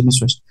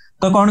nitrogenous waste.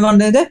 तो कौन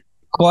देते?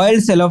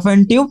 Coiled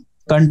cellophane tube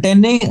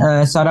containing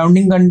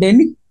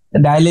containing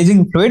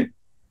dialysing fluid.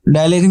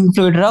 Dialysing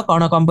fluid रा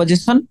कौन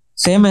composition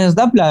same as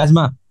the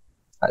plasma.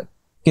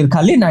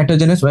 खाली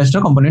nitrogenous waste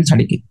रा component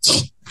छाड़ी की.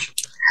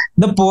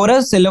 The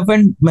porous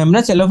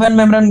cellophane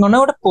membrane कोन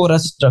गोटे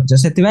पोरस स्ट्रक्चर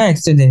सेति में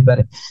एक्सचेंज हे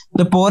पारे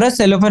the porous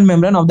cellophane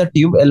membrane of the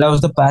tube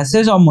allows the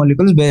passage of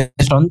molecules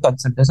based on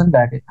concentration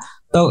gradient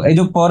तो ए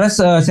जो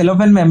पोरस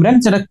cellophane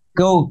membrane सेटा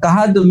को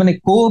कहा माने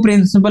को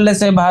प्रिंसिपल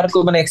से बाहर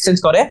को माने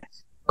एक्सचेंज करे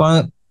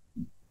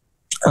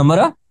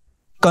हमारा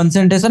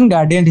concentration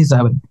gradient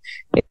हिसाब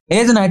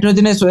as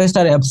nitrogenous waste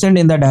are absent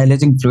in the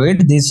dialysing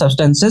fluid these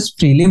substances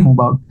freely move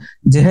out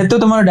जेहेतु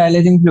तुम्हारा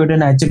dialysing fluid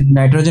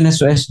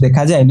nitrogenous waste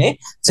देखा जाए नहीं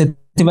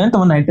सेतिबे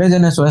तुम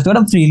nitrogenous waste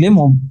गुडा freely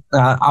move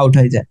out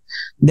हो जाए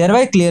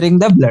thereby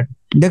clearing the blood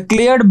the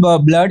cleared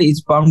blood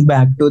is pumped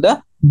back to the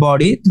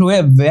body through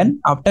a vein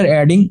after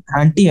adding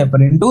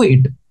antiheparin to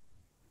it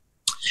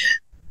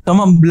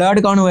तुम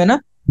blood कौन हुए ना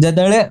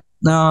जदले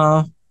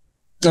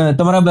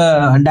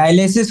तुम्हारा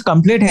डायलिसिस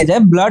कंप्लीट है जाए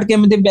ब्लड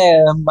केमिति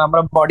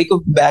हमरा बॉडी को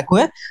बैक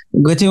हुए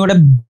गछि गोटे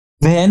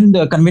वेन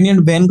कन्वीनियंट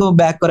वेन को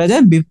बैक करा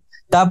जाए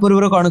ता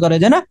पूर्व कोन करा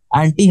जाए ना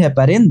एंटी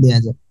हेपारिन दिया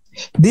जाए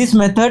this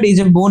method is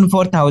a bone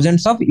for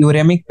thousands of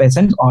uraemic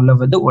patients all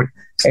over the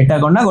world एटा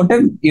कोना गोटे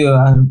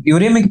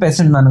यूरेमिक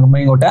पेशेंट मानको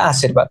में गोटे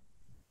आशीर्वाद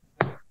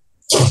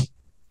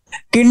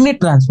kidney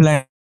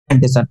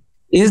transplantation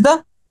is the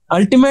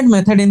ultimate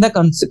method in the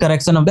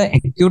correction of the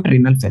acute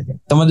renal failure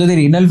तुम जदी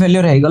रीनल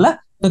फेलियर हे गला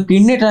तो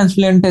किडनी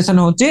ट्रांसप्लांटेशन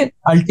होचे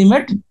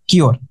अल्टीमेट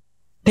क्योर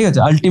ठीक है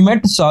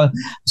अल्टीमेट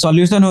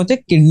सॉल्यूशन होचे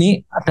kidney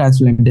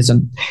transplantation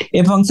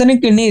A functioning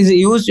kidney is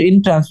used in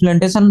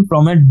transplantation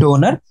from A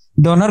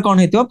donor कौन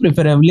हेतो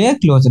प्रेफरेबली ए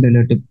क्लोज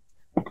रिलेटिव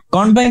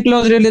कौन पे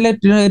क्लोज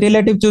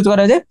रिलेटिव चूज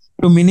करा जाए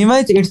to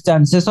minimise it's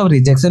chances of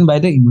rejection by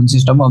the immune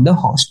system of the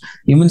host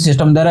immune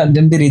system द्वारा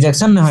जल्दी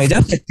rejection न हो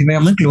जाए सेति में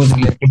हम क्लोज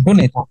रिलेटिव को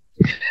नेता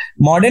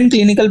modern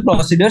clinical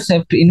procedures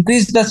have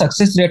increased the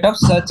success rate of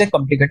such A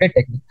complicated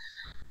technique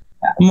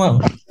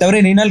तबरे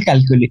renal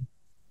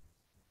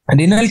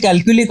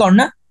कैल्कुली कौन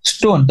ना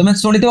स्टोन तुम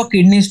सुनिथिबो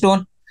किडनी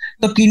स्टोन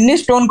तो किडनी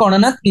स्टोन कौन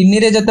ना किडनी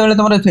रे जतबेले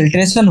तुमरा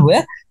फिल्ट्रेशन हुए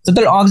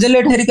तो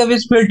ऑक्सलेट हेरिका भी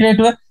फिल्ट्रेट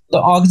हुए तो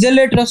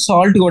ऑक्सलेट रो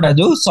सॉल्ट गोडा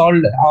जो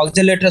सॉल्ट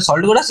ऑक्सलेट रो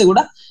सॉल्ट गोडा से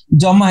गोडा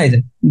जमा हे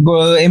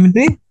जाय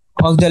एमिति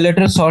ऑक्सलेट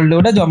रो सॉल्ट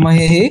गोडा जमा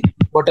हे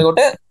गोटे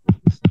गोटे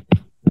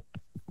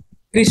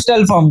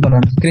क्रिस्टल फॉर्म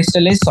करन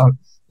क्रिस्टलाइज सॉल्ट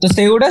तो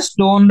से गोडा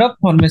स्टोन रो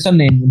फॉर्मेशन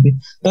नहीं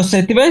तो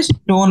सेति पे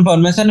स्टोन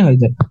फॉर्मेशन हो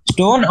जाय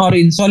स्टोन और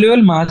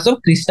insoluble mass of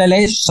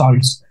crystallised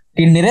salts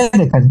kidney रे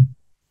देखा जाय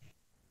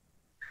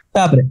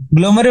तापरे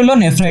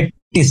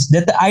ग्लोमेरुलोनेफ्राइटिस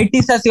जते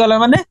आइटिस आसी गला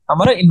माने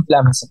हमर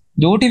इन्फ्लेमेशन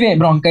जोठी भी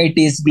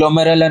ब्रोंकाइटिस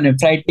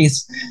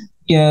ग्लोमेरुलोनेफ्राइटिस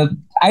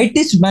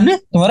आइटिस माने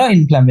तुम्हारा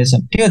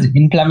इन्फ्लेमेशन ठीक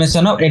है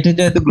इन्फ्लेमेशन ऑफ एटे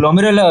जेतु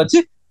ग्लोमेरुला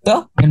अछि तो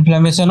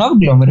inflammation of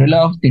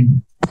glomeruli of kidney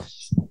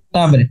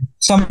तापरे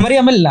समरी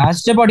हमें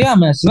लास्ट से पढ़िया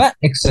हमें आसीबा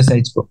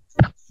एक्सरसाइज को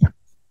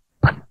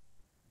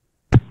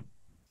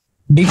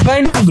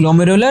define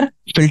glomerular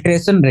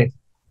filtration rate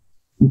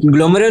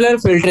glomerular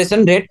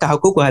filtration rate काहा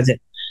को कहा जाय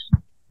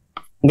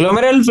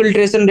ग्लोमेरुलर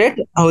फिल्ट्रेशन रेट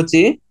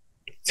होची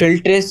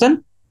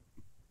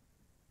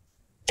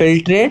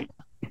फिल्ट्रेट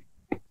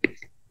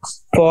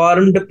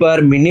फॉर्म्ड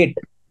पर मिनट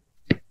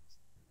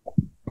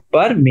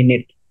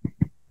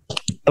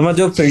तमा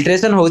जो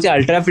फिल्ट्रेशन होची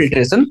अल्ट्रा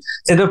फिल्ट्रेशन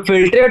से तो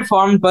फिल्ट्रेट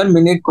फॉर्म पर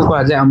मिनट को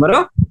कहा जाय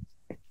हमरो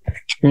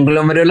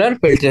glomerular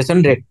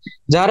filtration rate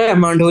jar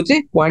amount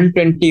होची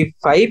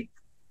 125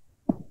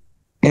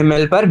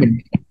 ml पर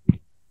मिनट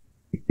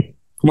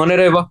मने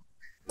रहबो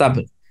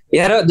तब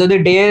यार जदि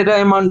डे रा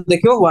अमाउंट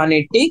देखियो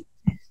 180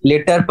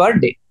 litre per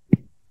day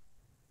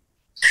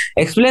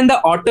explain the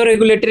auto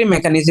regulatory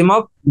mechanism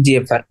of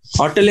GFR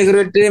auto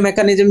regulatory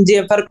mechanism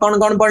GFR कौन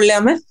कौन पढ़ले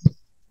हमें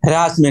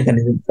रास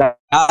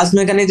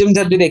मैकेनिज्म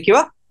जदि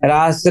देखियो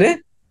रास रे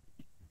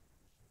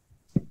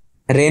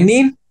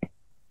रेनिन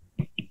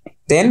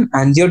देन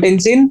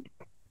एंजियोटेंसिन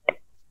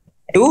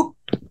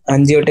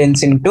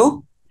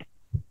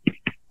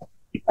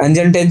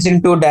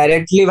 2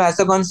 डायरेक्टली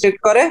भाषा कंस्ट्रिक्ट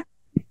करे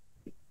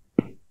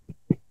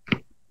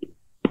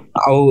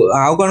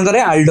आउ कौन करे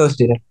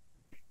अल्डोस्टेरोन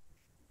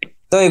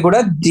तो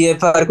एगुडा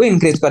जीएफआर को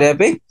इंक्रीज करया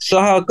पे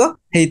सहायक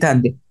हेई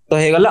थांते तो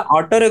हे गला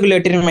auto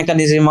regulatory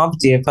mechanism of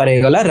GFR हे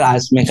गला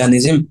रास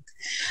mechanism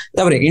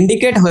तबरे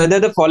indicate whether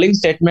the following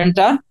statement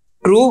are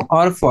true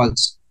और फॉल्स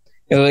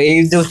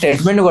ए जो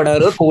स्टेटमेंट गोडा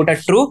रो कोटा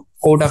ट्रू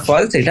कोटा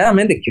फॉल्स एटा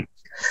हमें देखियो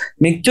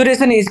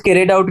मिक्सचुरेशन is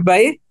carried out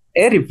by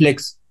A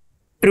reflex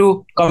true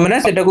कमना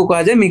सेटा को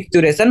कहा जाय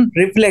मिक्सचुरेशन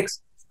reflex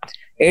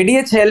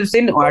ADH helps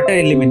in water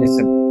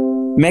elimination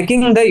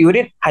making the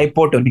urine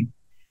hypotonic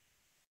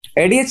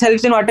ADH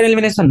helps in water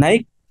elimination नाइ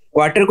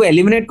वाटर को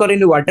एलिमिनेट करे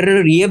वाटर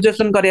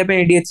रीएब्जॉर्प्शन करे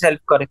पे एडीएच हेल्प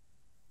करे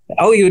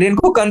आ यूरिन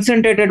को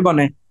कंसंट्रेटेड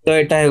बने तो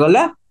एटा हे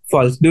गला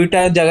फॉल्स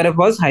दुईटा जगह रे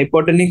फॉल्स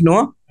हाइपोटोनिक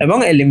नो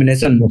एवं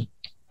elimination no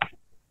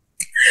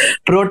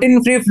protein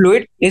free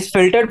fluid is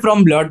filtered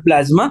from blood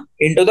plasma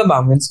into the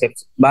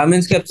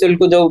Bowman's capsule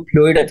को जो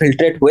फ्लूइड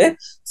फिल्ट्रेट हुए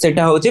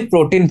सेटा होची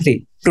प्रोटीन फ्री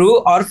ट्रू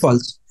और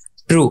फॉल्स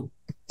ट्रू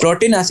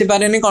प्रोटीन आसी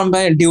पारेनी कोन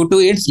due to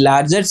it's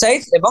larger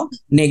size एवं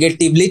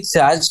negatively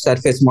charge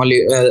surface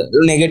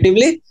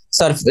negatively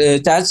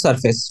charge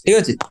surface ठीक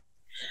अछि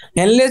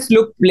Henle's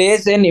look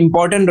place N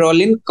important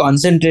role in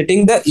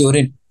concentrating the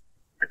urine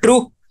true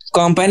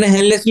कौन पाए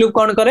हेललेस लूप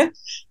कौन करे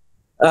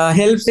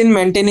helps in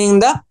maintaining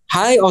the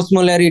high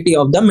osmolarity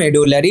of the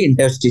medullary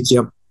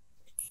interstitium.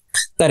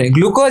 Correct.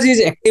 Glucose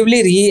is actively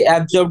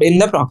reabsorbed in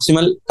the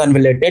proximal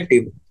convoluted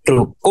tube.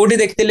 True. कोठी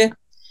देखतिले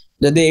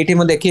जदि एठी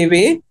मु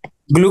देखिबी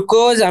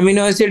glucose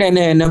amino acid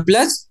Na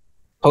plus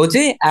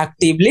होची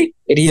actively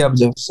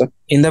reabsorption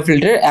in the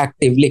filter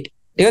actively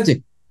ठीक अछि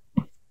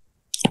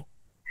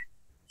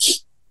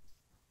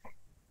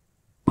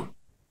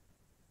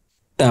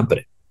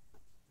तापर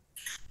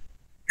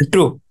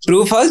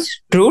true false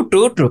true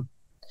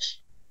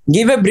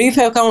give a brief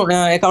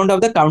account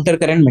of the counter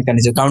current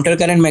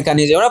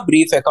mechanism or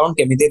brief account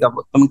केमिति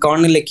दबो तुम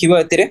कोन लिखिबो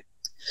एतिरे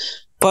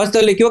फर्स्ट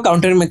तो लिखिबो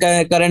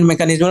काउंटर करंट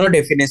मेकानिज्म रो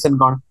डेफिनेशन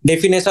कोन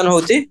definition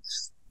होची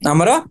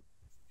हमरा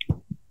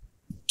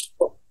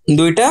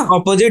दुईटा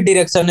ऑपोजिट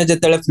डायरेक्शन में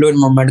जतले फ्लूइड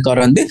मूवमेंट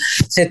करंदी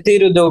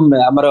सेतिर जो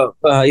हमरो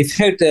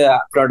इफेक्ट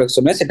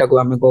प्रोडक्शन में सेटा को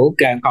हम को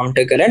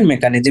काउंटर करंट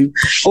मेकानिज्म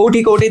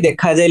कोठी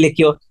देखा जाय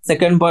लिखियो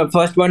सेकंड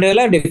फर्स्ट पॉइंट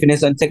होला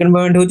डेफिनेशन सेकंड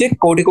पॉइंट होची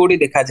कोठी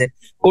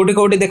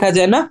देखा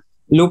जाय ना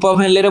loop of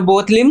Henle row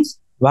both limbs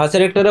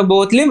भासरेक्टर row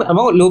both limbs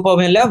एवं loop of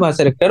Henle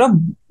भासरेक्टर row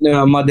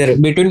Madhya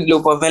between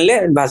loop of Henle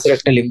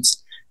भासरेक्टर limbs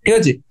ठीक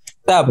अछि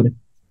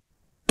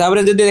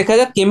तापर जदी देखा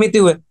जाय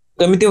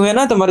केमिति हुए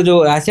ना तुम्हारा जो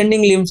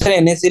असेंडिंग लिम्स रे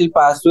एनएसएल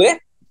पास हुए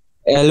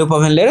लूप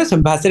ऑफ हेनले रो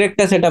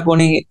भासरेक्टर सेटा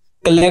पुनी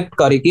कलेक्ट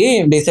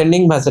करिकि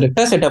डिसेंडिंग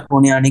भासरेक्टर सेटा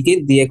पुनी आनी कि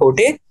दिए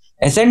कोठी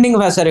असेंडिंग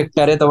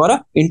भासरेक्टर रे तुम्हारा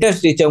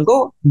इंटरस्टिशियम को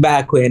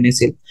बैक हुए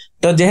एनएसएल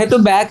तो जेहेतु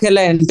बैक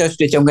हैला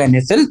इंटरस्टिशियम का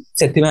एनएसएल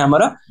सेति में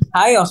हमरा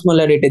हाई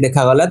ऑस्मोलरिटी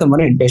देखा गला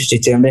तुम्हारा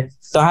इंटरस्टिशियम रे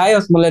तो हाई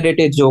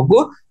ऑस्मोलरिटी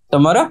जोगो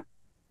तुम्हारा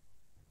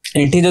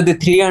एठी जदी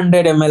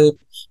 300 ml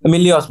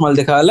मिली ऑस्मोल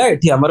देखा गला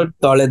एठी हमरा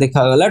तळे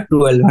देखा गला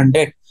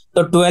 1200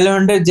 तो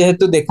 1200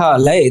 जेहेतु देखा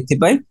गला एथि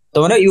पई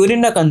तुम्हारा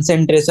यूरिन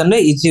कंसंट्रेशन रे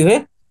इजी हुए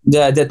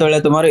जेतळे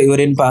तुम्हारा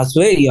यूरिन पास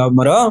हुए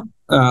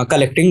हमरा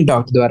कलेक्टिंग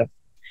डक्ट द्वारा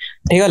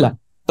ठीक होला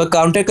तो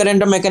काउंटर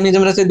करंट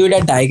मेकानिज्म रे से दुईटा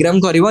डायग्राम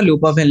करिवो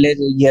लूप ऑफ हेनले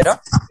ये रो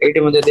एठी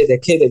म जदी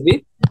देखे देबी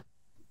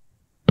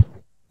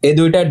ए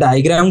दुईटा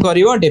डायग्राम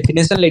करिवो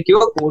डेफिनेशन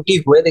लिखिवो कोठी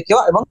हुए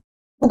देखिवो एवं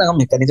ताका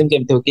मेकानिज्म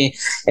केमते हो कि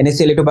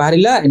एनएसएल एटु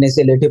बाहरिला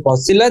एनएसएल एटु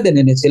पसिला देन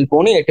एनएसएल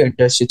पुनी एटु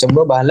इंटरस्टिशियम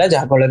को बाहरला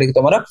जहा फल रे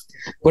तमरा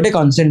गोटे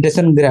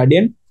कंसंट्रेशन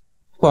ग्रेडियंट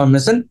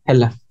फॉर्मेशन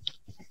हैला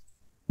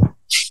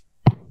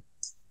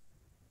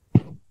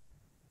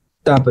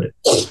तापर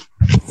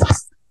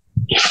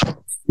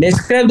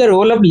describe the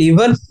role of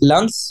liver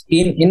lungs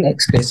in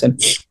excretion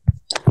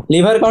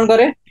liver कौन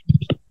करे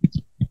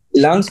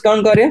lungs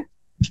कौन करे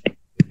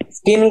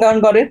skin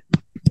कौन करे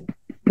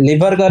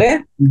liver करे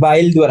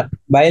bile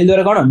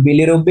द्वारा कौन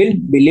bilirubin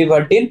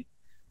biliverdin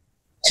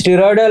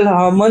steroidal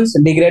hormones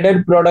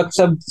degraded products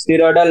of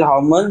steroidal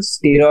hormones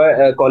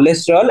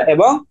cholesterol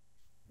एवं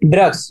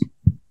drugs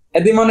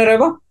यदि मन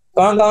रहबो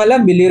कौन कौन होला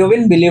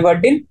bilirubin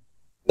biliverdin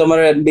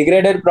तुम्हारा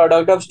degraded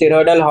product of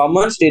steroidal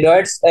hormone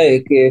steroids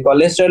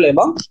cholesterol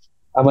एवं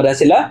हमर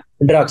आसिला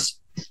ड्रग्स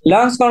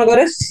लंग्स कौन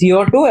करे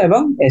CO2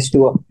 एवं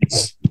H2O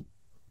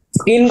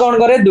स्किन कौन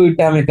करे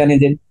दुईटा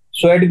mechanism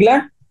sweat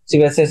gland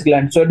sebaceous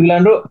gland sweat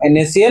gland रो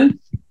NaCl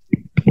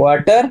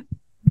वाटर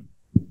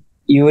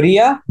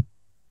यूरिया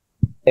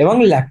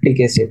एवं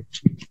लैक्टिक एसिड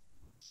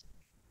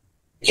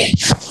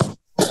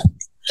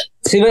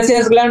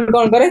सीबेसियस ग्लैंड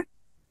कौन करे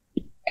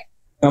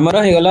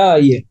हमरा हे गला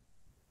ये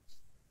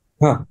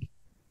हां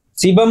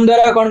सीबम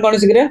द्वारा कौन कौन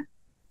सिगरे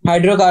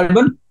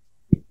हाइड्रोकार्बन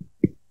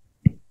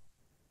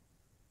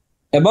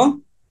एवं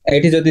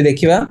एठी जति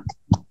देखिबा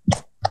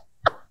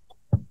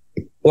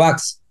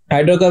वैक्स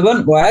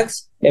हाइड्रोकार्बन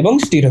वैक्स एवं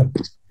स्टीरोल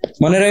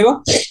मने रहइबो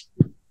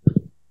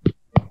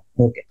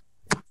ओके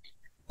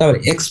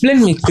तब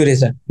explain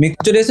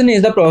मिक्सचुरेशन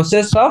is the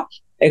process of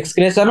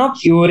excretion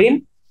of urine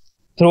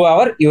through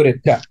our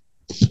urethra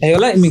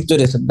Hella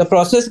मिक्सचुरेशन the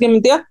process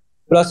केमितिया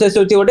process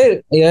होती गोटे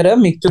यार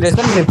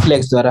मिक्सचुरेशन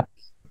रिफ्लेक्स द्वारा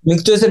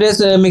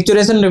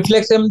मिक्सचुरेशन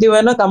रिफ्लेक्स एमती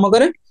हुए ना काम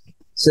करे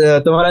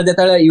तुम्हारा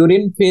जेताले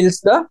urine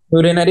फिल्स the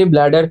urinary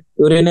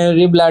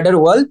bladder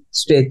wall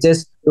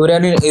stretches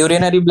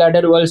urinary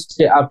bladder wall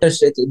after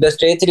stretch the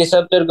stretch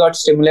receptor got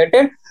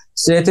stimulated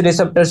stretch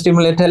receptor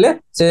stimulate hale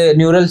se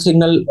neural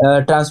signal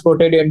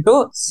transported into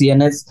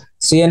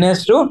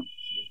CNS to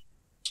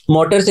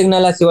motor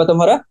signal आसीबा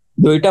तुम्हारा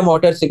दुईटा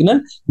motor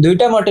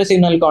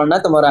signal कोन ना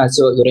तुम्हारा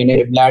आसो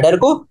urinary bladder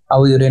को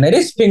और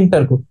urinary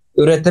sphincter को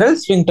urethral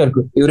sphincter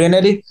को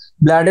urinary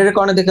bladder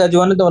कोन देखा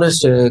जोन तुम्हारा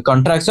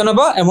कंट्रैक्शन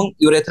होबो एवं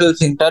यूरेथ्रल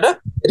स्फिंक्टर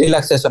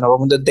रिलैक्सेशन होबो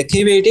मुझे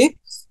देखिबे एठी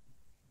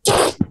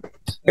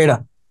एडा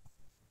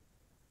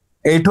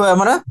एठो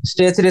हमरा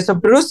स्ट्रेच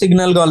रिसेप्टर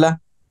सिग्नल गला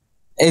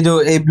ए जो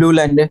ए ब्लू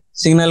लाइन रे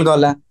सिग्नल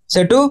गला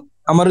सेटू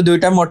हमर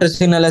दुईटा मोटर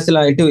सिग्नल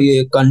आसला एठो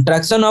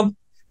कंट्रैक्शन ऑफ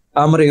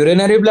हमर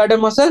यूरिनरी ब्लैडर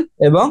मसल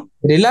एवं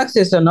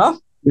relaxation of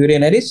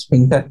urinary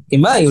sphincter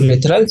keema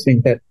urethral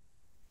sphincter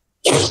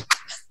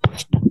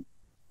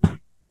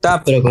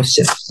तापर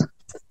question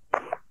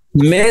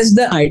match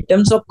the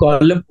items of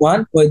column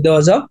 1 with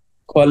those of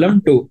column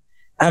 2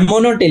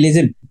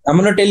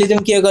 ammonotelism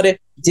किया करे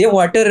जे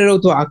वाटर रे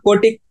रहतो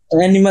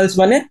एनिमल्स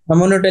माने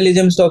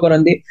मोनोटेलिजम शो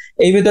करंती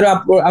एई भीतर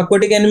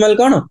aquatic एनिमल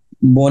कोन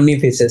बोनी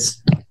फिशेस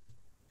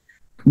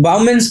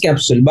बाउमेन्स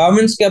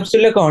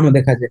कैप्सूल ले कोन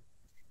देखा जाए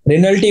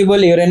renal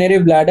tubule urinary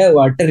bladder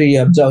water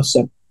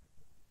reabsorption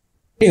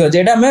ठीक है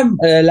जेटा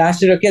हमें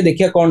लास्ट रखिया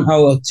देखिया कौन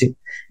हाउ अछि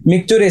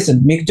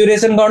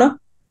मिक्सचुरेशन कोन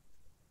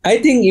आई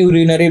थिंक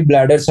यूरिनरी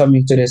ब्लैडर सब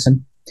मिक्सचुरेशन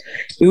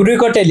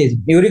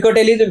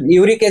यूरिकोटेलिज्म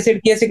यूरिक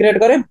एसिड किए सिक्रेट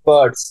करे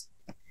बर्ड्स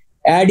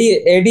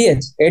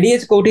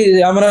एडीएच कोठी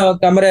हमरा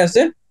कमरे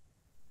आसे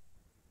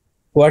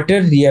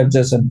water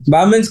reabsorption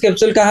बाउमेन्स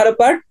capsule Kahar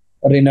part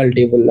renal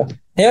tubule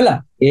Hella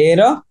A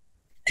row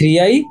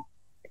 3i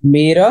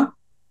b row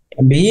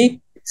b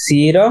c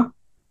row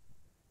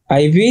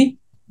iv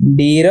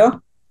d row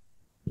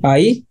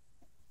i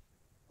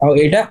और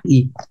एटा e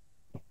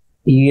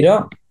रो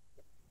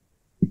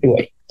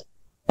 2i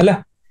हला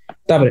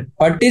तापर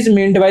what is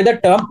meant by the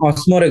term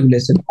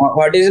osmoregulation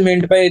what is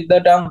meant by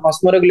the term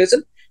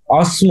osmoregulation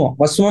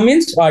osmo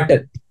means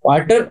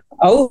water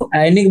और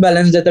ionic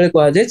balance जतले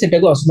कहा जाय सेटा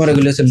को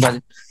osmoregulation कहा जाय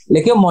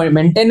लेकिन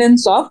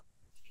maintenance of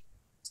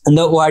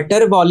the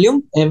water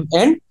volume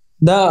and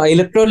the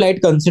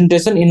electrolyte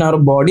concentration in our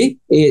body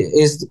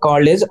is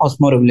called as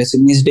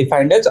osmoregulation is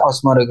defined as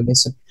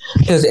osmoregulation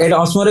yes et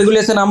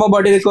osmoregulation ଆମ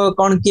body रे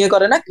कोन किए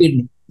करे ना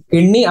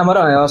किडनी हमर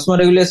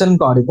osmoregulation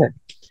करि थाए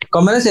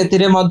कमने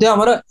सेथिरे मध्ये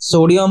हमर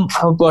सोडियम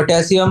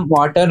पोटेशियम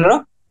वाटर रो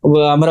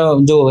हमर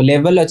जो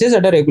लेवल अछि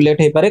सेटा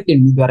रेगुलेट हे पारे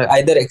किडनी द्वारा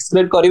आइदर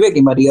एक्सक्रीट करिवे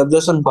कि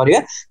रिअब्जॉर्प्शन करिवे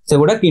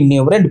सेगुडा किडनी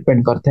ऊपर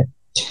डिपेंड करथे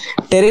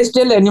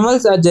terrestrial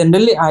animals are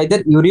generally either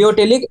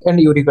ureotelic and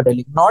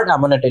uricotelic not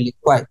ammonotelic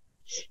why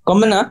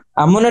कमना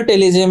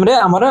ammonotelism रे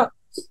हमर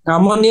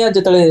अमोनिया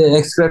जतले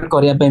एक्सक्रीट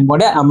करिया पे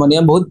पड़े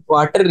अमोनिया बहुत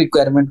वाटर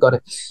रिक्वायरमेंट करे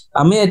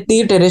हमें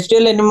एती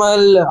टेरेस्ट्रियल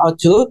एनिमल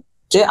अछु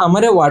जे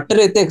हमरे वाटर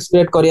एते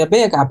एक्सक्रीट करिया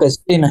पे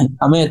कैपेसिटी नहीं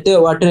हमें एते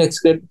वाटर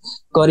एक्सक्रीट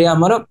करिया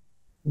हमर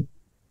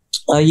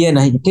ये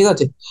नहीं ठीक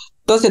अछि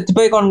तो सेति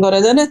पे कोन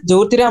करे जाने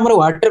जोतिरे हमर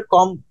वाटर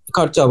कम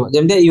खर्च हो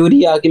जेमते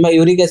यूरिया किमा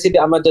यूरिक एसिड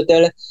हम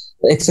जतले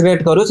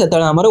एक्सक्रीट करू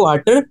सेतले हमर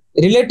वाटर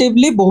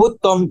रिलेटिवली बहुत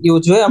कम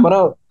यूज होय हमर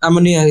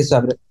अमोनिया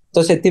हिसाब रे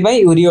तो सेति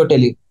भाई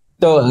यूरियोटेलिक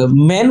तो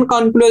मेन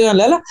कंक्लूजन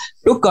लेला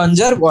to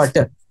conserve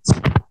water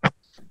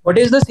what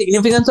is the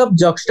significance of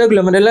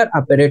juxtaglomerular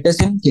apparatus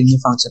in kidney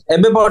function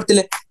एबे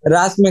पढ़तिले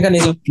रास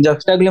मेकानिज्म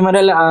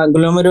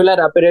juxtaglomerular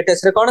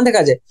apparatus रे कोन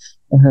देखा जाय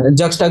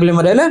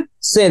juxtaglomerular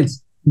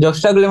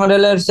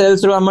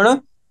cells रो हमर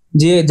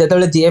जे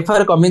जतले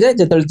जीएफआर कमी जाय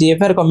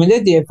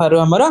जीएफआर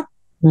हमर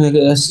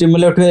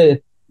स्टिमुलेट हुए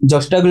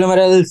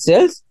juxtaglomerular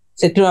cells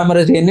सेठु हमर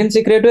रेनिन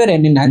सिक्रेट हुए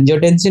रेनिन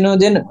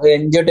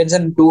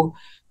एंजियोटेंसिन 2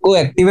 को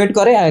एक्टिवेट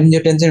करे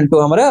एंजियोटेंसिन 2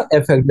 हमर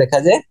इफेक्ट देखा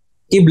जाय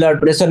कि blood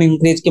pressure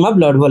increase keema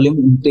blood volume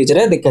increase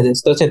रे देखा जाय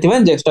तो सेति में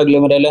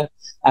juxtaglomerular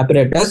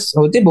apparatus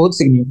होती बहुत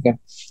significant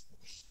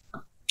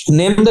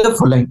name the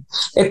following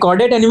A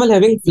chordate animal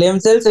having flame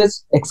cells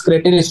is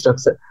excretory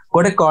structure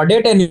कोटे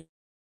कॉर्डेट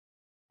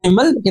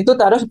एनिमल किंतु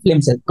तार फ्लेम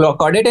सेल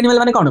कॉर्डेट एनिमल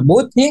माने कोन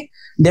बहुत ही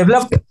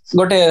डेवलप्ड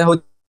गोटे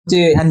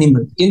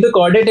एनिमल किंतु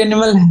कॉर्डेट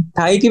एनिमल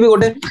थाई कि भी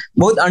गोटे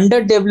बहुत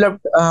अंडर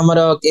डेवलप्ड हमर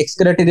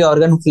excretory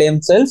organ flame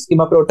cells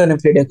keema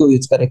protonephridia को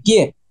यूज करे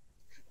किए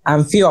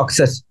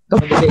एम्फिऑक्सस तो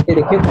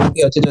देखिए कोन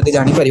की अछि जदी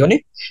जानि परियोनी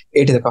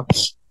एठी देखो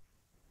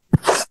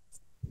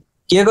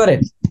किए करे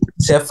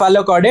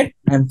सेफालोकॉर्डेट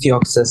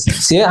एम्फिऑक्सस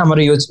से हमर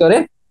यूज करे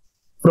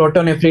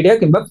प्रोटोनेफ्रिडिया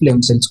किंबा फ्लेम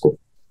सेल्स को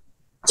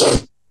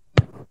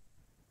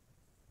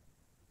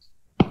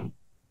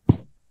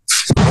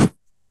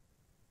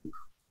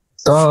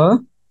तो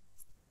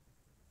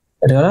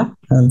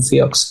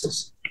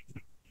एम्फिऑक्सस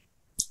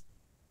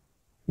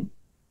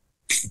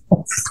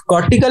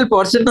cortical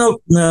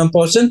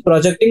portion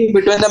projecting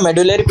between the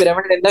medullary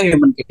pyramid and the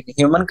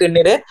human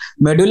kidney रे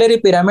medullary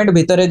pyramid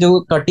भितरे जो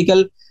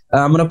cortical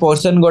हमर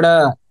पोर्शन गोडा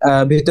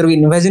भितर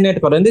इन्वेजिनेट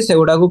करंदी से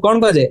गोडा को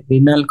कोन कहे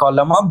renal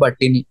column of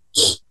Buttini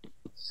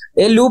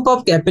a loop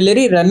of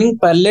capillary running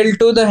parallel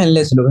to the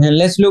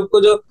Henle's loop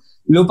को जो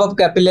loop of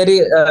capillary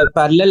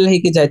parallel है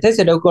कि जाते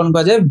सेटा को कोन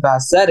कहे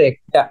vasa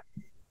recta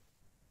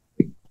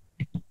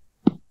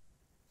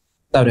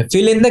तारे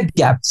fill in the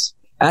gaps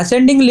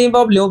ascending limb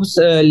of loops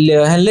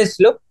Henle's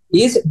loop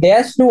is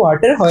dashed to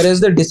water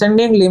whereas the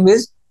descending limb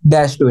is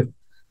dashed to it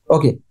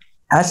okay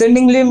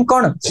ascending limb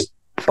कौन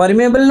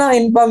permeable ना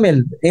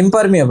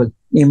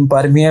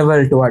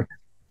impermeable to water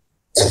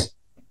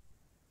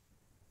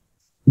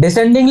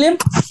descending limb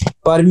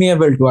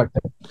permeable to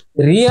water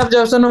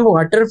reabsorption of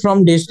water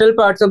from distal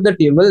parts of the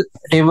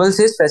tubules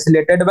is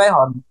facilitated by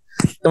hormone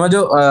तो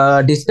जो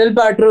distal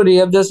part रो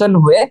reabsorption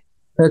हुए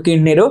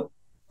kidney रो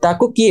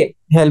ताको किए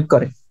help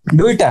करे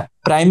दुईटा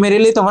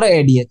primarily तमरा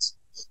ADH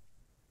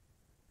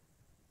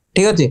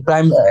ठीक अछि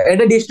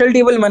एटा डिस्टल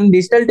ट्यूबल मान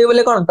distal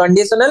tubal cone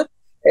conditional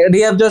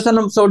रिअब्जॉर्प्शन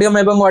of sodium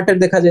एवं वाटर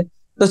देखा जाय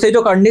तो से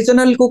जो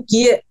कंडीशनल को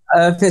किए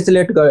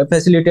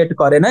फैसिलिटेट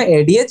करे ना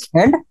एडीएच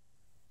एंड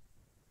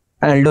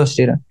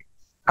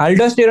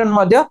अल्डोस्टेरोन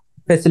मध्ये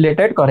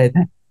फैसिलिटेट करे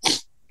था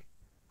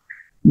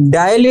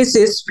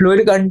dialysis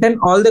fluid contain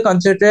all the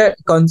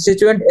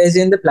constituent as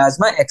in the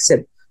plasma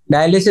except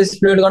dialysis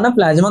fluid cone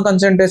plasma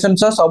concentration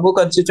सो सब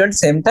कंस्टिट्यूएंट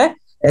सेम थाए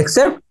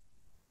accept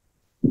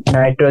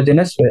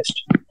nitrogenous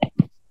waste.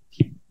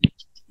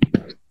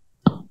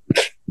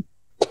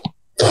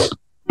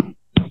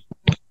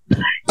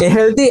 A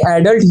healthy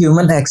adult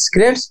human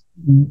excretes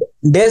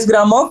dash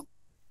gram of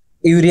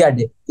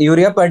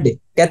urea per day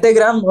केते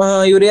gram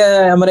urea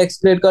हमर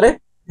excrete करे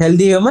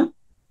healthy human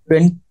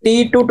 20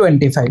 to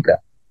 25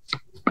 gram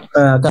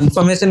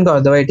confirmation कर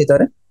दबा एठी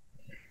तोरे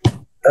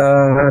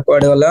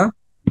code वाला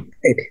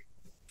एठी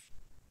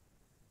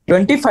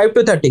 25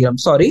 to 30 gram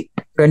sorry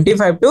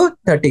 25 to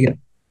 30 gram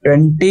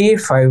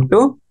 25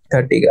 to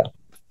 30 ग्राम।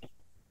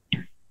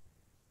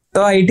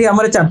 तो एठी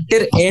हमर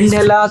चैप्टर एंड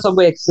हैला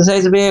सब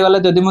एक्सरसाइज भी गला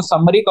जदी मु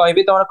समरी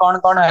कहबी तमर कोन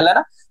कोन हैला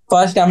ना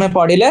फर्स्ट हमें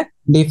पढिले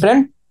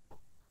डिफरेंट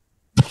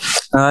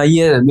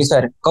ये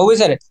विषय कौ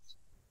विषय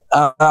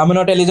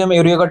अमिनोटेलिजम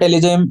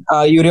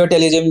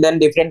यूरियोटेलिजम देन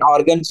डिफरेंट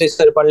ऑर्गन्स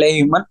विषय पढ़ले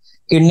ह्यूमन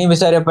किडनी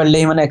विषय पढ़ले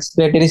ह्यूमन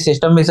एक्सक्रीटरी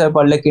सिस्टम विषय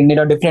पढ़ले किडनी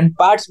रो डिफरेंट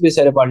पार्ट्स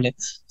विषय पढ़ले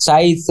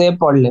साइज से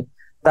पढ़ले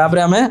तापर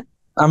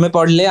हमें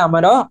पढ़ले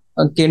हमरो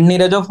किडनी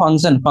रे जो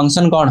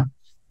फंक्शन कोन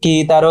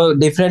कि तारो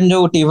डिफरेंट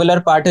जो ट्यूबुलर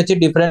पार्ट अछि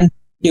डिफरेंट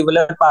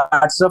ट्यूबुलर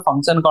पार्ट्स रो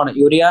फंक्शन कोन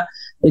यूरिया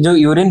जो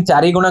यूरिन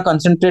 4 गुना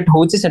कंसंट्रेट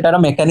होछि सेटारो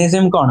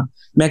मेकानिज्म कोन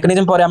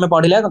मेकानिज्म पर हमें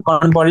पढ़ले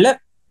कोन पढ़ले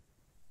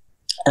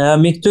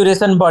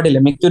मिक्सचुरेशन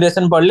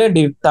पढ़ले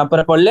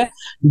तापर पढ़ले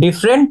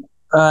डिफरेंट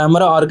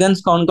हमर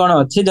ऑर्गन्स कौन कौन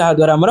अच्छी जहाँ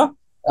द्वारा हमर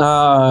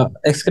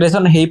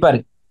एक्सक्रेशन हे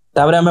पारे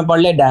तापर हमें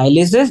पढ़ले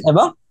डायलिसिस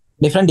एवं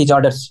डिफरेंट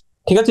डिसऑर्डर्स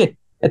ठीक अछि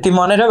एति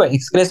मने रह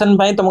एक्सक्रेशन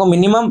पई तुमको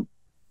मिनिमम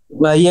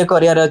ये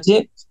करियर अछि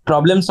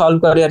प्रॉब्लम सॉल्व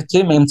करियर अछि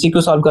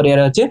एमसीक्यू सॉल्व करियर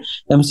अछि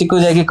एमसीक्यू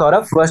जाके कर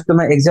फर्स्ट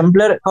तुम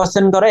एग्जांपलर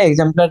क्वेश्चन कर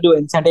एग्जांपलर जो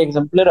एनसीईआरटी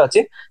एग्जांपलर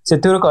अछि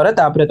सेथुर कर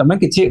तापर तुम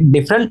किछि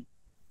डिफरेंट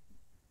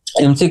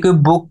एमसीक्यू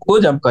बुक को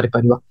जंप करि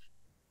परिबो।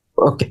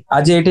 ओके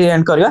आज एटी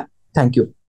एंड करिया थैंक यू।